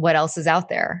the what else is out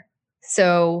there.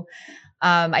 So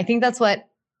I think that's what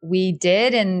we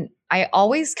did. And I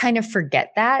always kind of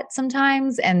forget that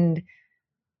sometimes. And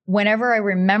whenever I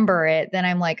remember it, then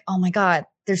I'm like, oh my God,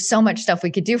 there's so much stuff we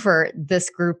could do for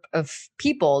this group of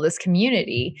people, this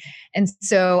community. And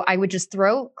so I would just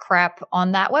throw crap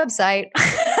on that website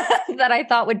that I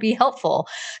thought would be helpful.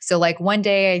 So like one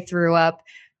day I threw up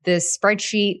this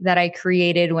spreadsheet that I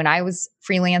created when I was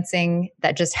freelancing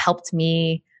that just helped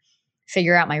me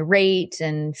figure out my rate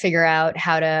and figure out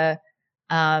how to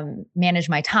manage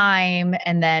my time.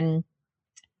 And then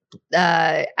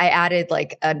I added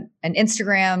like an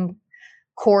Instagram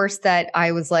course that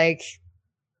I was like,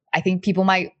 I think people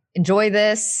might enjoy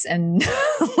this, and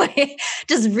like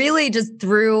just really just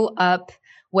threw up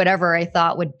whatever I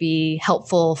thought would be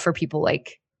helpful for people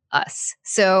like us.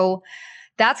 So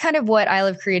that's kind of what I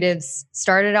Love Creatives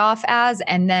started off as.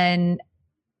 And then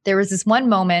there was this one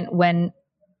moment when,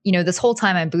 this whole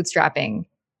time I'm bootstrapping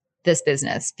this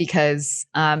business because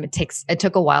it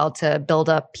took a while to build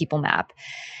up PeopleMap.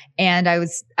 And I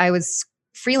was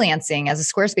freelancing as a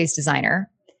Squarespace designer.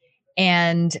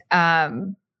 And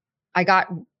I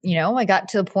got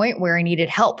to a point where I needed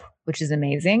help, which is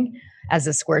amazing as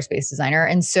a Squarespace designer.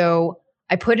 And so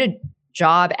I put a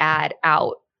job ad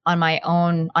out on my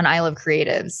own on I Love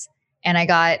Creatives, and I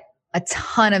got a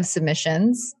ton of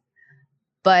submissions,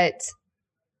 but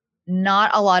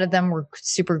not a lot of them were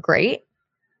super great.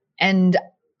 And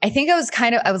I think I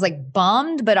was like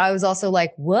bummed, but I was also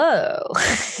like, whoa,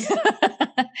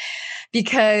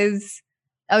 because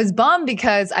I was bummed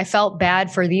because I felt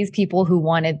bad for these people who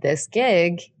wanted this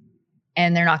gig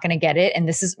and they're not going to get it. And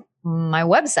this is my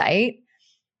website.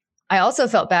 I also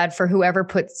felt bad for whoever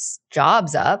puts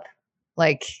jobs up.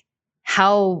 Like,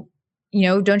 how,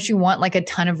 don't you want like a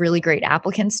ton of really great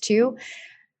applicants too?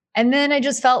 And then I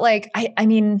just felt like,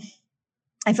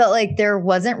 I felt like there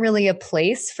wasn't really a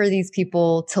place for these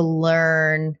people to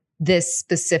learn this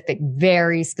specific,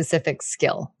 very specific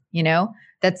skill,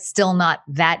 that's still not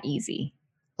that easy.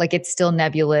 Like, it's still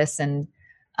nebulous, and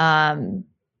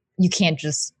you can't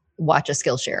just watch a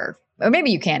Skillshare, or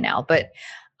maybe you can now, but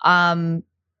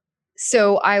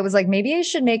so I was like, maybe I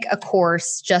should make a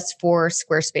course just for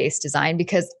Squarespace design,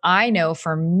 because I know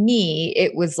for me,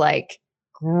 it was like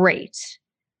great.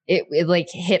 It like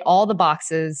hit all the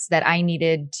boxes that I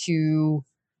needed to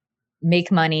make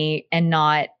money and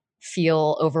not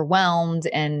feel overwhelmed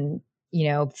and,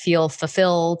 feel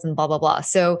fulfilled and blah, blah, blah.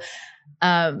 So,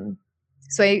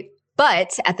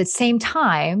 but at the same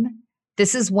time,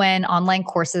 this is when online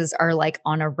courses are like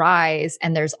on a rise,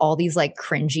 and there's all these like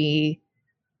cringy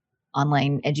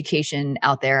online education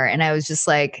out there. And I was just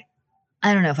like,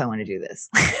 I don't know if I want to do this.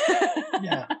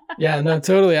 Yeah, no,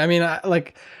 totally. I mean,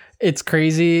 it's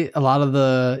crazy. A lot of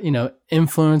the,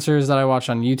 influencers that I watch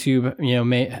on YouTube,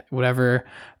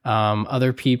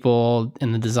 other people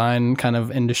in the design kind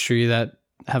of industry that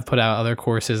have put out other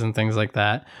courses and things like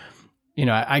that.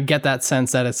 I get that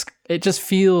sense that it just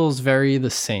feels very the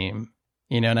same,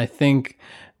 and I think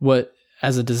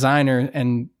as a designer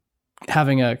and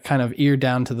having a kind of ear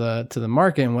down to the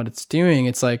market and what it's doing,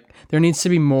 it's like there needs to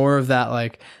be more of that.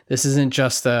 Like, this isn't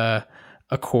just a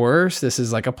course, this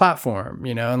is like a platform,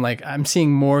 and like I'm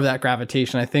seeing more of that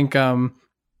gravitation. I think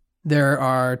there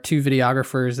are two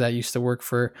videographers that used to work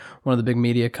for one of the big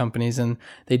media companies, and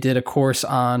they did a course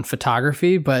on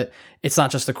photography, but it's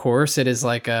not just a course, it is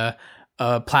like a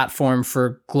platform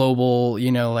for global,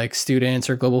 like students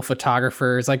or global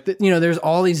photographers. Like, there's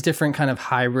all these different kind of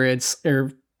hybrids,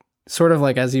 or sort of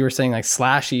like, as you were saying, like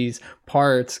slashies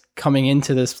parts coming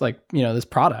into this, like, this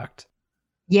product.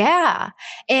 Yeah.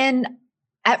 And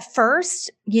at first,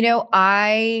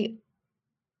 I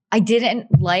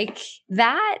didn't like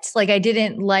that. Like, I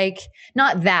didn't like,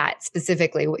 not that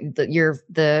specifically,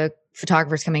 the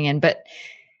photographers coming in, but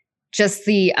just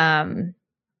the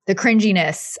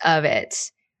cringiness of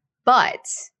it. But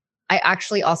I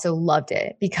actually also loved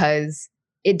it because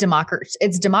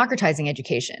it's democratizing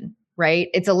education, right?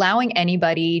 It's allowing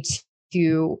anybody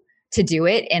to do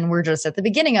it. And we're just at the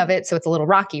beginning of it. So it's a little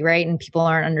rocky, right? And people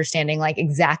aren't understanding like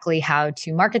exactly how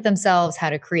to market themselves, how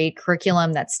to create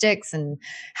curriculum that sticks, and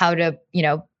how to,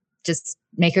 just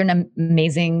become an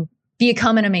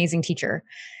amazing teacher.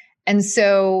 And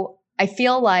so I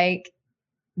feel like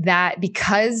that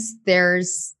because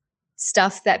there's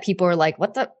stuff that people are like,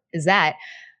 what the is that?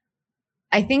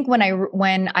 I think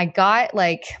when I got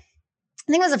like,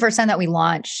 I think it was the first time that we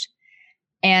launched,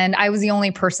 and I was the only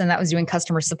person that was doing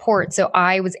customer support. So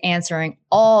I was answering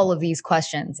all of these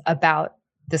questions about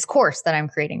this course that I'm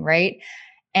creating, right?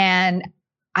 And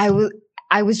I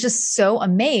was just so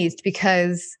amazed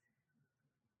because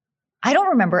I don't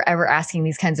remember ever asking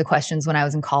these kinds of questions when I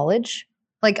was in college.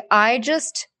 Like, I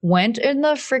just went in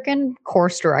the freaking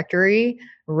course directory,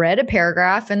 read a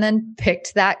paragraph, and then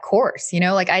picked that course.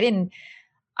 Like, I didn't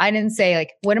say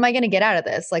like, what am I going to get out of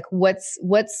this? Like, what's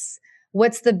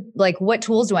the, like, what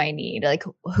tools do I need? Like,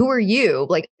 who are you?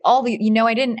 Like, all the,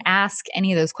 I didn't ask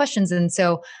any of those questions. And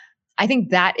so I think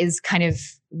that is kind of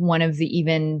one of the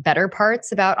even better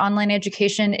parts about online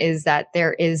education, is that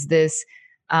there is this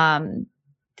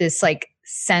like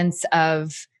sense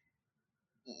of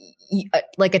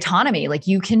like autonomy. Like,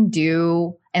 you can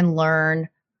do and learn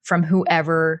from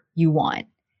whoever you want,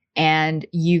 and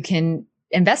you can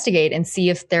investigate and see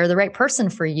if they're the right person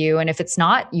for you. And if it's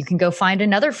not, you can go find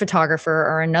another photographer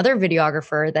or another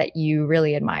videographer that you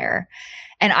really admire.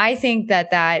 And I think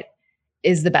that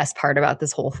is the best part about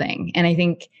this whole thing. And I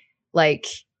think like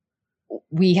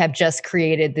we have just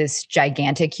created this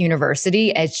gigantic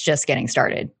university. It's just getting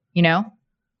started, you know?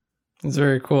 It's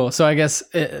very cool. So I guess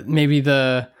maybe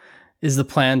is the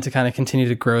plan to kind of continue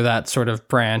to grow that sort of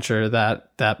branch or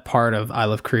that part of I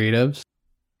Love Creatives?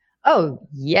 Oh,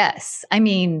 yes. I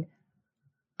mean,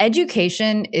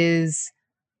 education is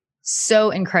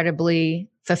so incredibly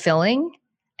fulfilling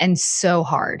and so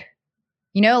hard.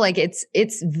 You know, like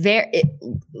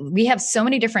we have so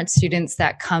many different students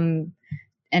that come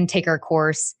and take our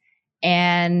course.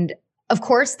 And of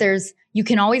course, you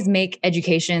can always make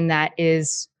education that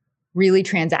is really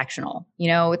transactional. You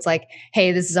know, it's like,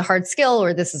 hey, this is a hard skill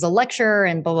or this is a lecture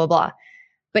and blah, blah, blah.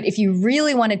 But if you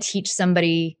really want to teach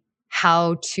somebody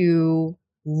how to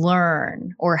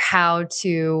learn or how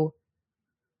to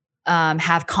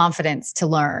have confidence to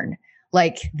learn,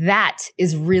 like that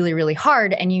is really, really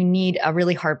hard. And you need a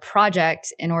really hard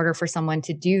project in order for someone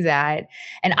to do that.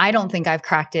 And I don't think I've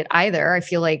cracked it either. I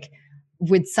feel like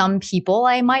with some people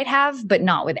I might have, but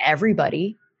not with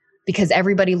everybody, because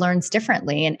everybody learns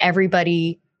differently and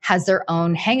everybody has their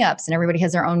own hangups and everybody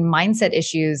has their own mindset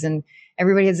issues and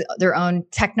everybody has their own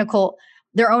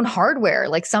hardware.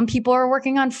 Like some people are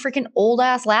working on freaking old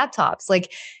ass laptops.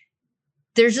 Like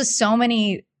there's just so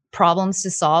many problems to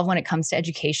solve when it comes to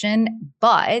education.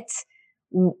 But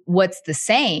what's the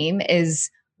same is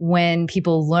when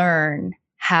people learn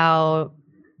how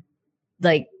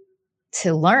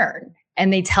to learn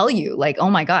and they tell you like, oh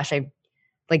my gosh,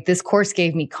 this course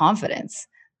gave me confidence.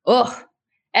 Ugh.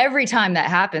 Every time that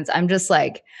happens, I'm just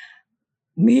like,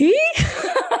 me?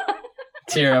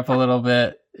 Tear up a little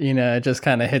bit. You know, it just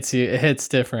kind of hits you. It hits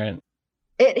different.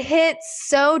 It hits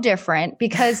so different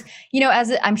because, you know,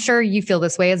 I'm sure you feel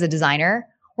this way as a designer,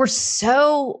 we're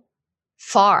so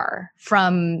far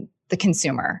from the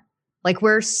consumer. Like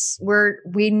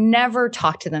we never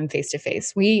talk to them face to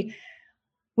face. We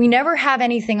never have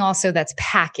anything also that's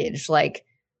packaged like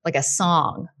a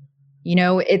song. You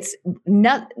know, it's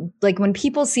not like when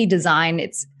people see design,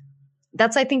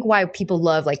 that's I think why people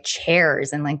love like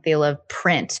chairs and like they love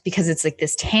print, because it's like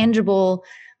this tangible,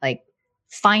 like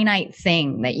finite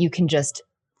thing that you can just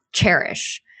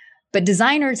cherish. But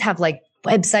designers have like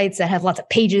websites that have lots of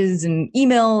pages and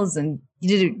emails and,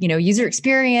 you know, user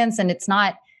experience. And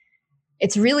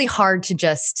it's really hard to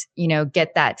just, you know,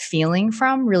 get that feeling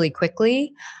from really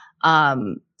quickly.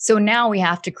 So now we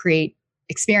have to create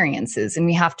experiences and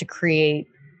we have to create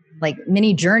like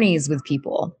mini journeys with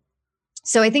people.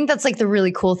 So I think that's like the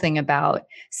really cool thing about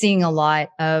seeing a lot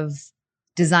of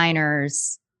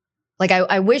designers. Like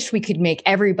I wish we could make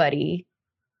everybody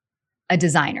a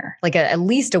designer, like at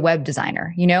least a web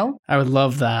designer, you know? I would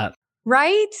love that.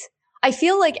 Right? I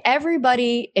feel like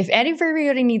if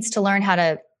everybody needs to learn how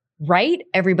to write,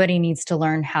 everybody needs to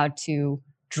learn how to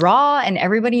draw, and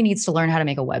everybody needs to learn how to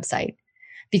make a website.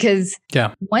 Because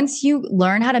once you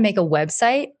learn how to make a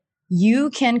website, you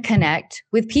can connect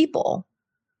with people.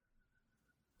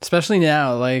 Especially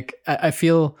now, like I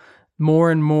feel more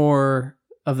and more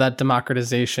of that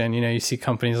democratization. You know, you see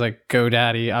companies like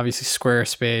GoDaddy, obviously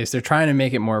Squarespace, they're trying to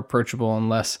make it more approachable and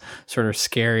less sort of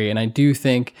scary. And I do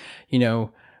think, you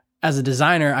know, as a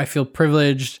designer, I feel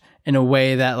privileged in a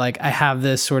way that like I have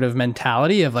this sort of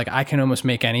mentality of like I can almost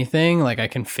make anything, like I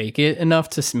can fake it enough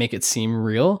to make it seem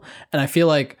real. And I feel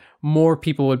like more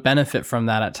people would benefit from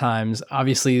that at times.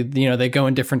 Obviously, you know, they go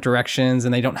in different directions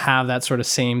and they don't have that sort of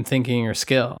same thinking or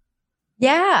skill.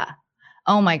 Yeah.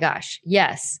 Oh my gosh.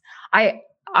 Yes.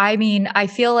 I mean, I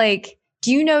feel like,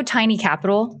 do you know Tiny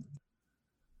Capital?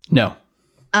 No.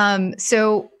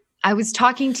 So I was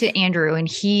talking to Andrew and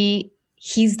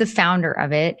he's the founder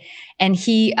of it. And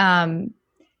he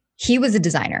was a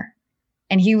designer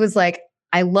and he was like,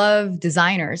 I love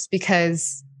designers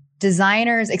because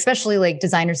designers, especially like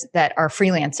designers that are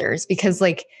freelancers, because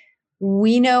like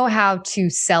we know how to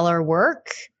sell our work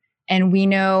and we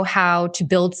know how to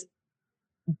build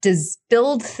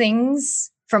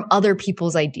things from other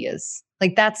people's ideas.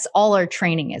 Like that's all our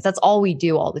training is. That's all we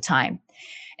do all the time.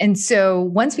 And so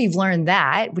once we've learned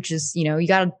that, which is, you know, you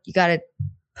gotta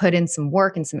put in some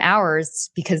work and some hours,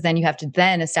 because then you have to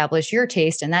then establish your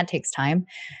taste and that takes time.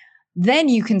 Then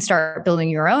you can start building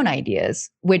your own ideas,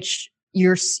 which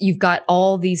you've got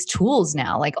all these tools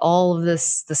now, like all of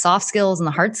this, the soft skills and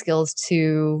the hard skills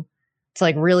to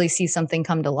like really see something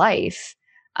come to life.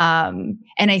 And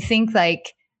I think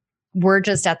like we're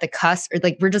just at the cusp, or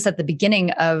like we're just at the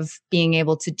beginning of being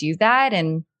able to do that.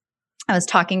 And I was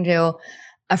talking to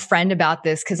a friend about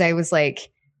this because I was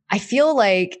like, I feel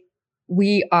like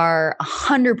we are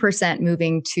 100%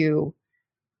 moving to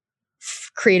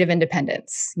creative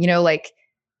independence. You know, like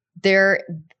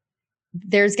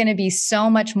there's going to be so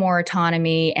much more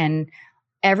autonomy, and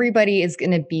everybody is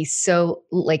going to be so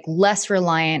like less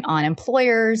reliant on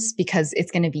employers because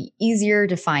it's going to be easier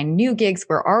to find new gigs.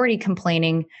 We're already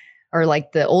complaining, or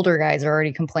like the older guys are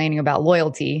already complaining about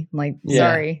loyalty. I'm like,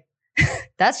 sorry,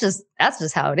 that's just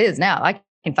how it is now. I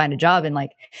can find a job in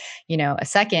like, a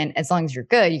second. As long as you're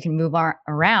good, you can move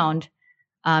around,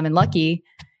 and lucky.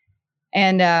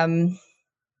 And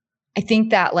I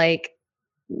think that like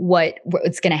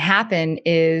what's going to happen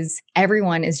is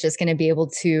everyone is just going to be able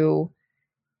to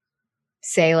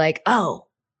say like, oh,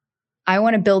 I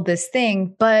want to build this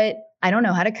thing, but I don't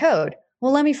know how to code.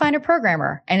 Well, let me find a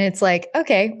programmer. And it's like,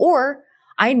 okay, or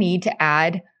I need to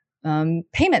add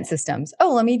payment systems.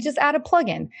 Oh, let me just add a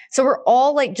plugin. So we're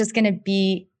all like just going to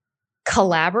be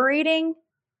collaborating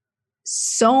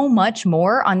so much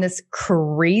more on this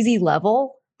crazy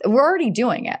level. We're already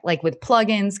doing it, like with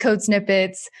plugins, code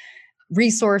snippets,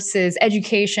 resources,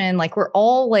 education. Like we're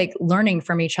all like learning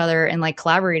from each other and like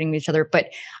collaborating with each other. But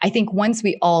I think once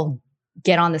we all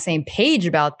get on the same page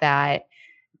about that,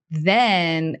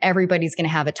 then everybody's going to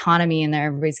have autonomy, and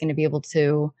everybody's going to be able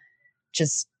to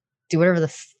just do whatever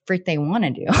the frick they want to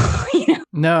do.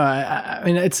 No, I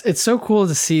mean, it's so cool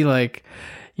to see like,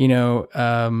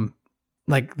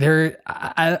 like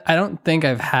I don't think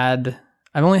I've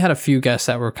only had a few guests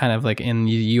that were kind of like in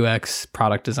the UX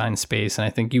product design space. And I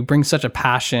think you bring such a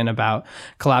passion about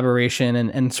collaboration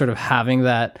and sort of having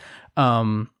that,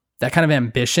 that kind of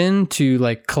ambition to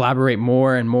like collaborate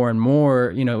more and more and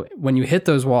more. When you hit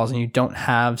those walls and you don't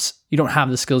have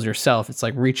the skills yourself, it's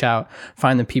like reach out,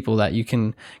 find the people that you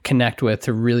can connect with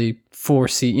to really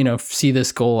see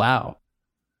this goal out.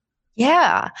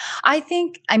 Yeah. I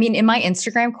mean, in my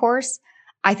Instagram course,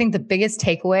 I think the biggest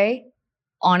takeaway,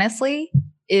 honestly,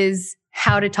 is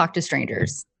how to talk to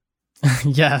strangers.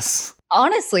 Yes.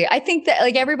 Honestly, I think that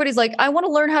like everybody's like, I want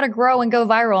to learn how to grow and go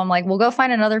viral. I'm like, well, go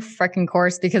find another freaking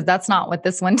course, because that's not what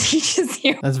this one teaches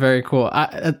you. That's very cool.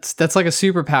 That's like a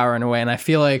superpower in a way. And I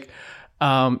feel like,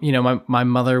 my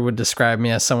mother would describe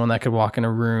me as someone that could walk in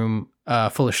a room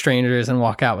full of strangers and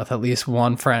walk out with at least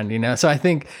one friend, So I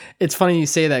think it's funny you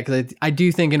say that, because I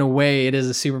do think in a way it is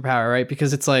a superpower, right?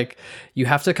 Because it's like you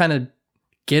have to kind of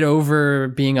get over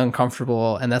being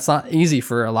uncomfortable, and that's not easy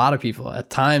for a lot of people. At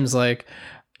times, like,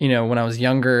 when I was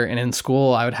younger and in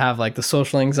school, I would have like the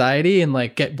social anxiety and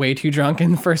like get way too drunk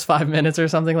in the first 5 minutes or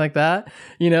something like that.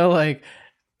 Like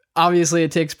obviously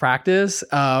it takes practice.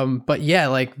 But yeah,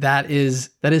 like that is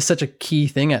such a key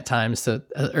thing at times or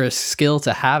a skill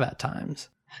to have at times.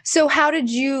 So how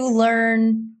did you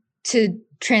learn to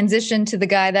transition to the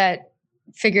guy that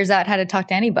figures out how to talk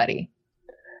to anybody?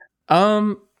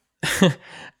 I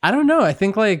don't know. I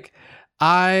think like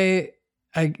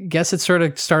I guess it sort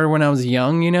of started when I was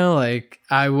young, like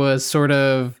I was sort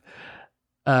of,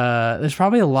 there's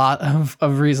probably a lot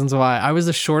of reasons why. I was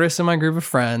the shortest in my group of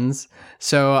friends.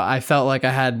 So I felt like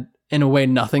I had, in a way,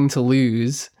 nothing to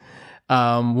lose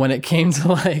when it came to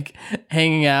like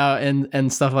hanging out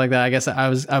and stuff like that. I guess I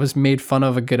was made fun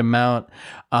of a good amount.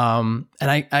 And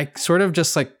I sort of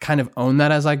just like kind of owned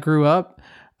that as I grew up.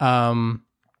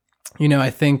 I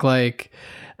think like,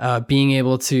 being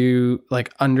able to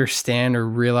like understand or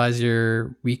realize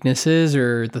your weaknesses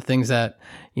or the things that,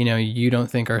 you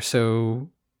don't think are so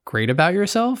great about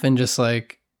yourself, and just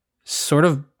like sort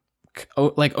of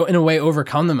like in a way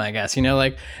overcome them, I guess,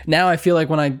 like now I feel like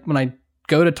when I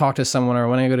go to talk to someone or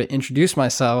when I go to introduce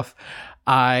myself,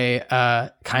 I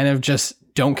kind of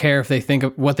just don't care if they think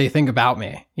of what they think about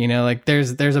me, like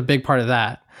there's a big part of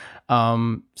that.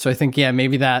 So I think, yeah,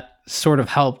 maybe that sort of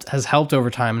has helped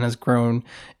over time and has grown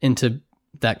into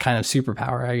that kind of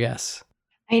superpower, I guess.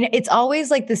 I mean, it's always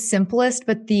like the simplest,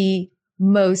 but the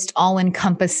most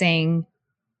all-encompassing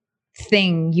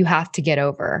thing you have to get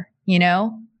over,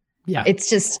 Yeah. It's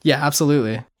just... Yeah,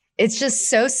 absolutely. It's just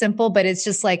so simple, but it's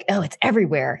just like, oh, it's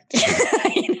everywhere.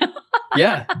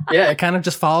 Yeah. It kind of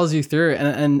just follows you through.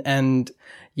 And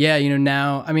yeah,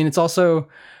 now, I mean, it's also,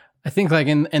 I think like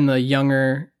in the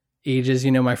younger ages,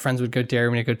 my friends would go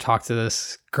dare me to go talk to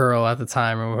this girl at the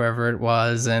time or whoever it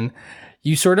was. And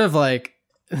you sort of like,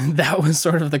 that was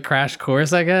sort of the crash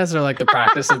course, I guess, or like the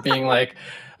practice of being like,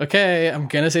 okay, I'm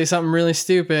going to say something really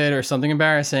stupid or something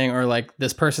embarrassing, or like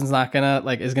this person's not going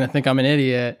to is going to think I'm an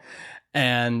idiot.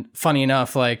 And funny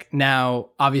enough, like now,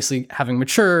 obviously having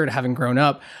matured, having grown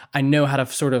up, I know how to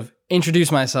sort of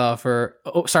introduce myself or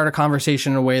start a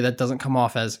conversation in a way that doesn't come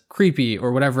off as creepy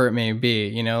or whatever it may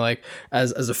be, like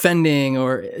as offending,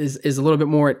 or is a little bit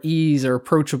more at ease or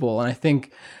approachable. And I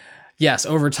think, yes,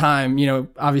 over time,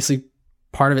 obviously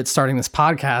part of it starting this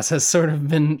podcast has sort of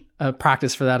been a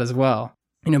practice for that as well.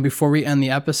 before we end the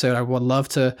episode, I would love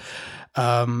to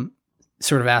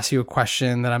sort of ask you a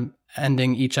question that I'm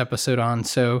ending each episode on.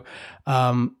 So,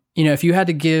 if you had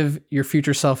to give your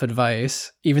future self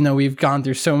advice, even though we've gone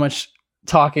through so much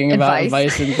talking about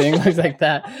advice and things like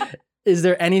that, is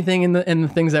there anything in the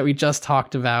things that we just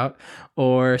talked about,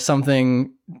 or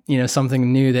something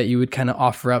new that you would kind of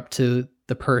offer up to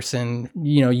the person,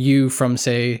 you from,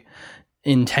 say,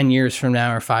 in 10 years from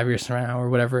now or 5 years from now or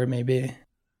whatever it may be?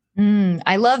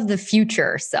 I love the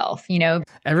future self,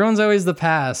 Everyone's always the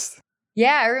past.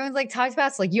 Yeah, everyone's like, talks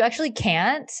about, like, you actually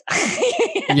can't.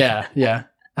 Yeah.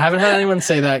 I haven't had anyone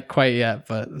say that quite yet,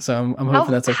 but so I'm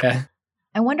hoping that's okay.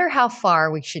 I wonder how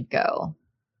far we should go.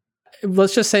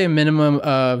 Let's just say a minimum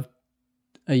of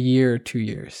a year or 2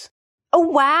 years. Oh,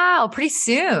 wow. Pretty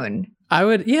soon. I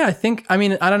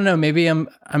don't know. Maybe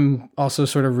I'm also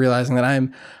sort of realizing that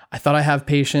I thought I have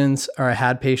patience, or I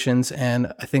had patience.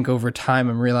 And I think over time,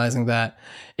 I'm realizing that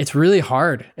it's really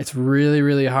hard. It's really,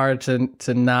 really hard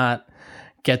to not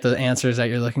get the answers that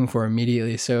you're looking for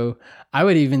immediately. So I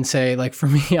would even say, like, for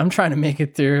me, I'm trying to make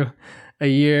it through a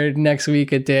year, next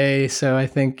week, a day. So I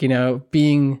think,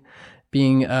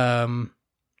 being a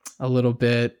little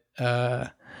bit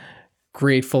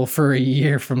grateful for a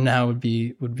year from now would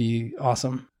be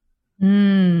awesome.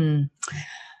 I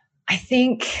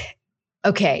think,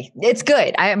 okay, it's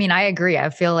good. I mean, I agree. I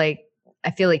feel like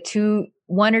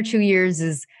 1 or 2 years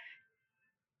is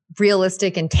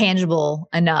realistic and tangible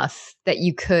enough that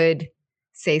you could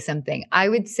say something. I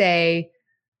would say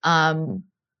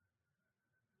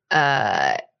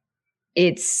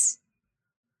it's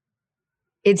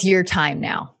your time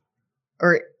now,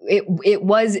 or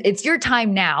it's your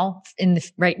time now in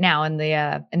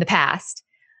the past.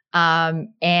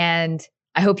 And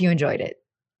I hope you enjoyed it.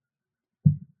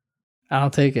 I'll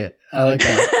take it. I like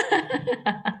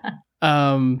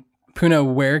that. Puno,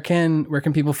 where can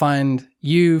people find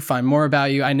you, find more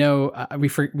about you? I know we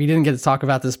didn't get to talk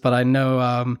about this, but I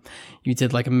know you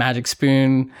did like a Magic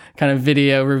Spoon kind of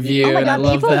video review. Oh my God, I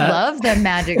love people that. love the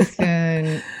Magic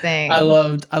Spoon thing. I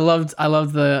loved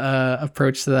the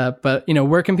approach to that. But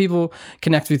where can people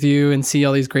connect with you and see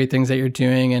all these great things that you're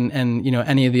doing, and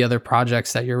any of the other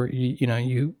projects that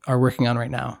you are working on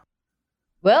right now?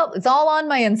 Well, it's all on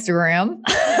my Instagram,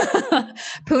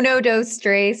 Puno dos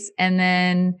Tres, and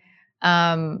then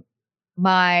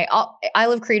my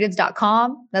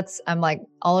ilovecreatives.com. I'm like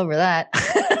all over that.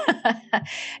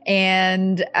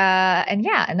 and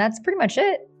that's pretty much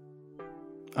it.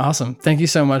 Awesome. Thank you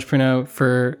so much, Puno,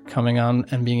 for coming on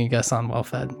and being a guest on Well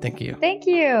Fed. Thank you. Thank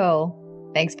you.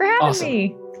 Thanks for having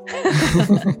me.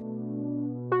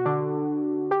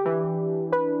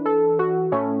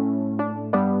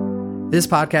 This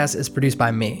podcast is produced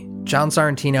by me, John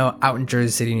Sorrentino, out in Jersey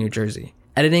City, New Jersey.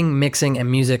 Editing, mixing,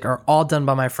 and music are all done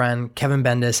by my friend Kevin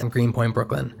Bendis in Greenpoint,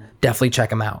 Brooklyn. Definitely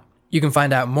check him out. You can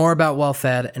find out more about Well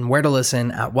Fed and where to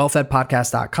listen at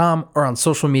wellfedpodcast.com or on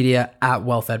social media at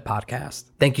wellfedpodcast.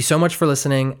 Thank you so much for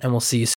listening, and we'll see you soon.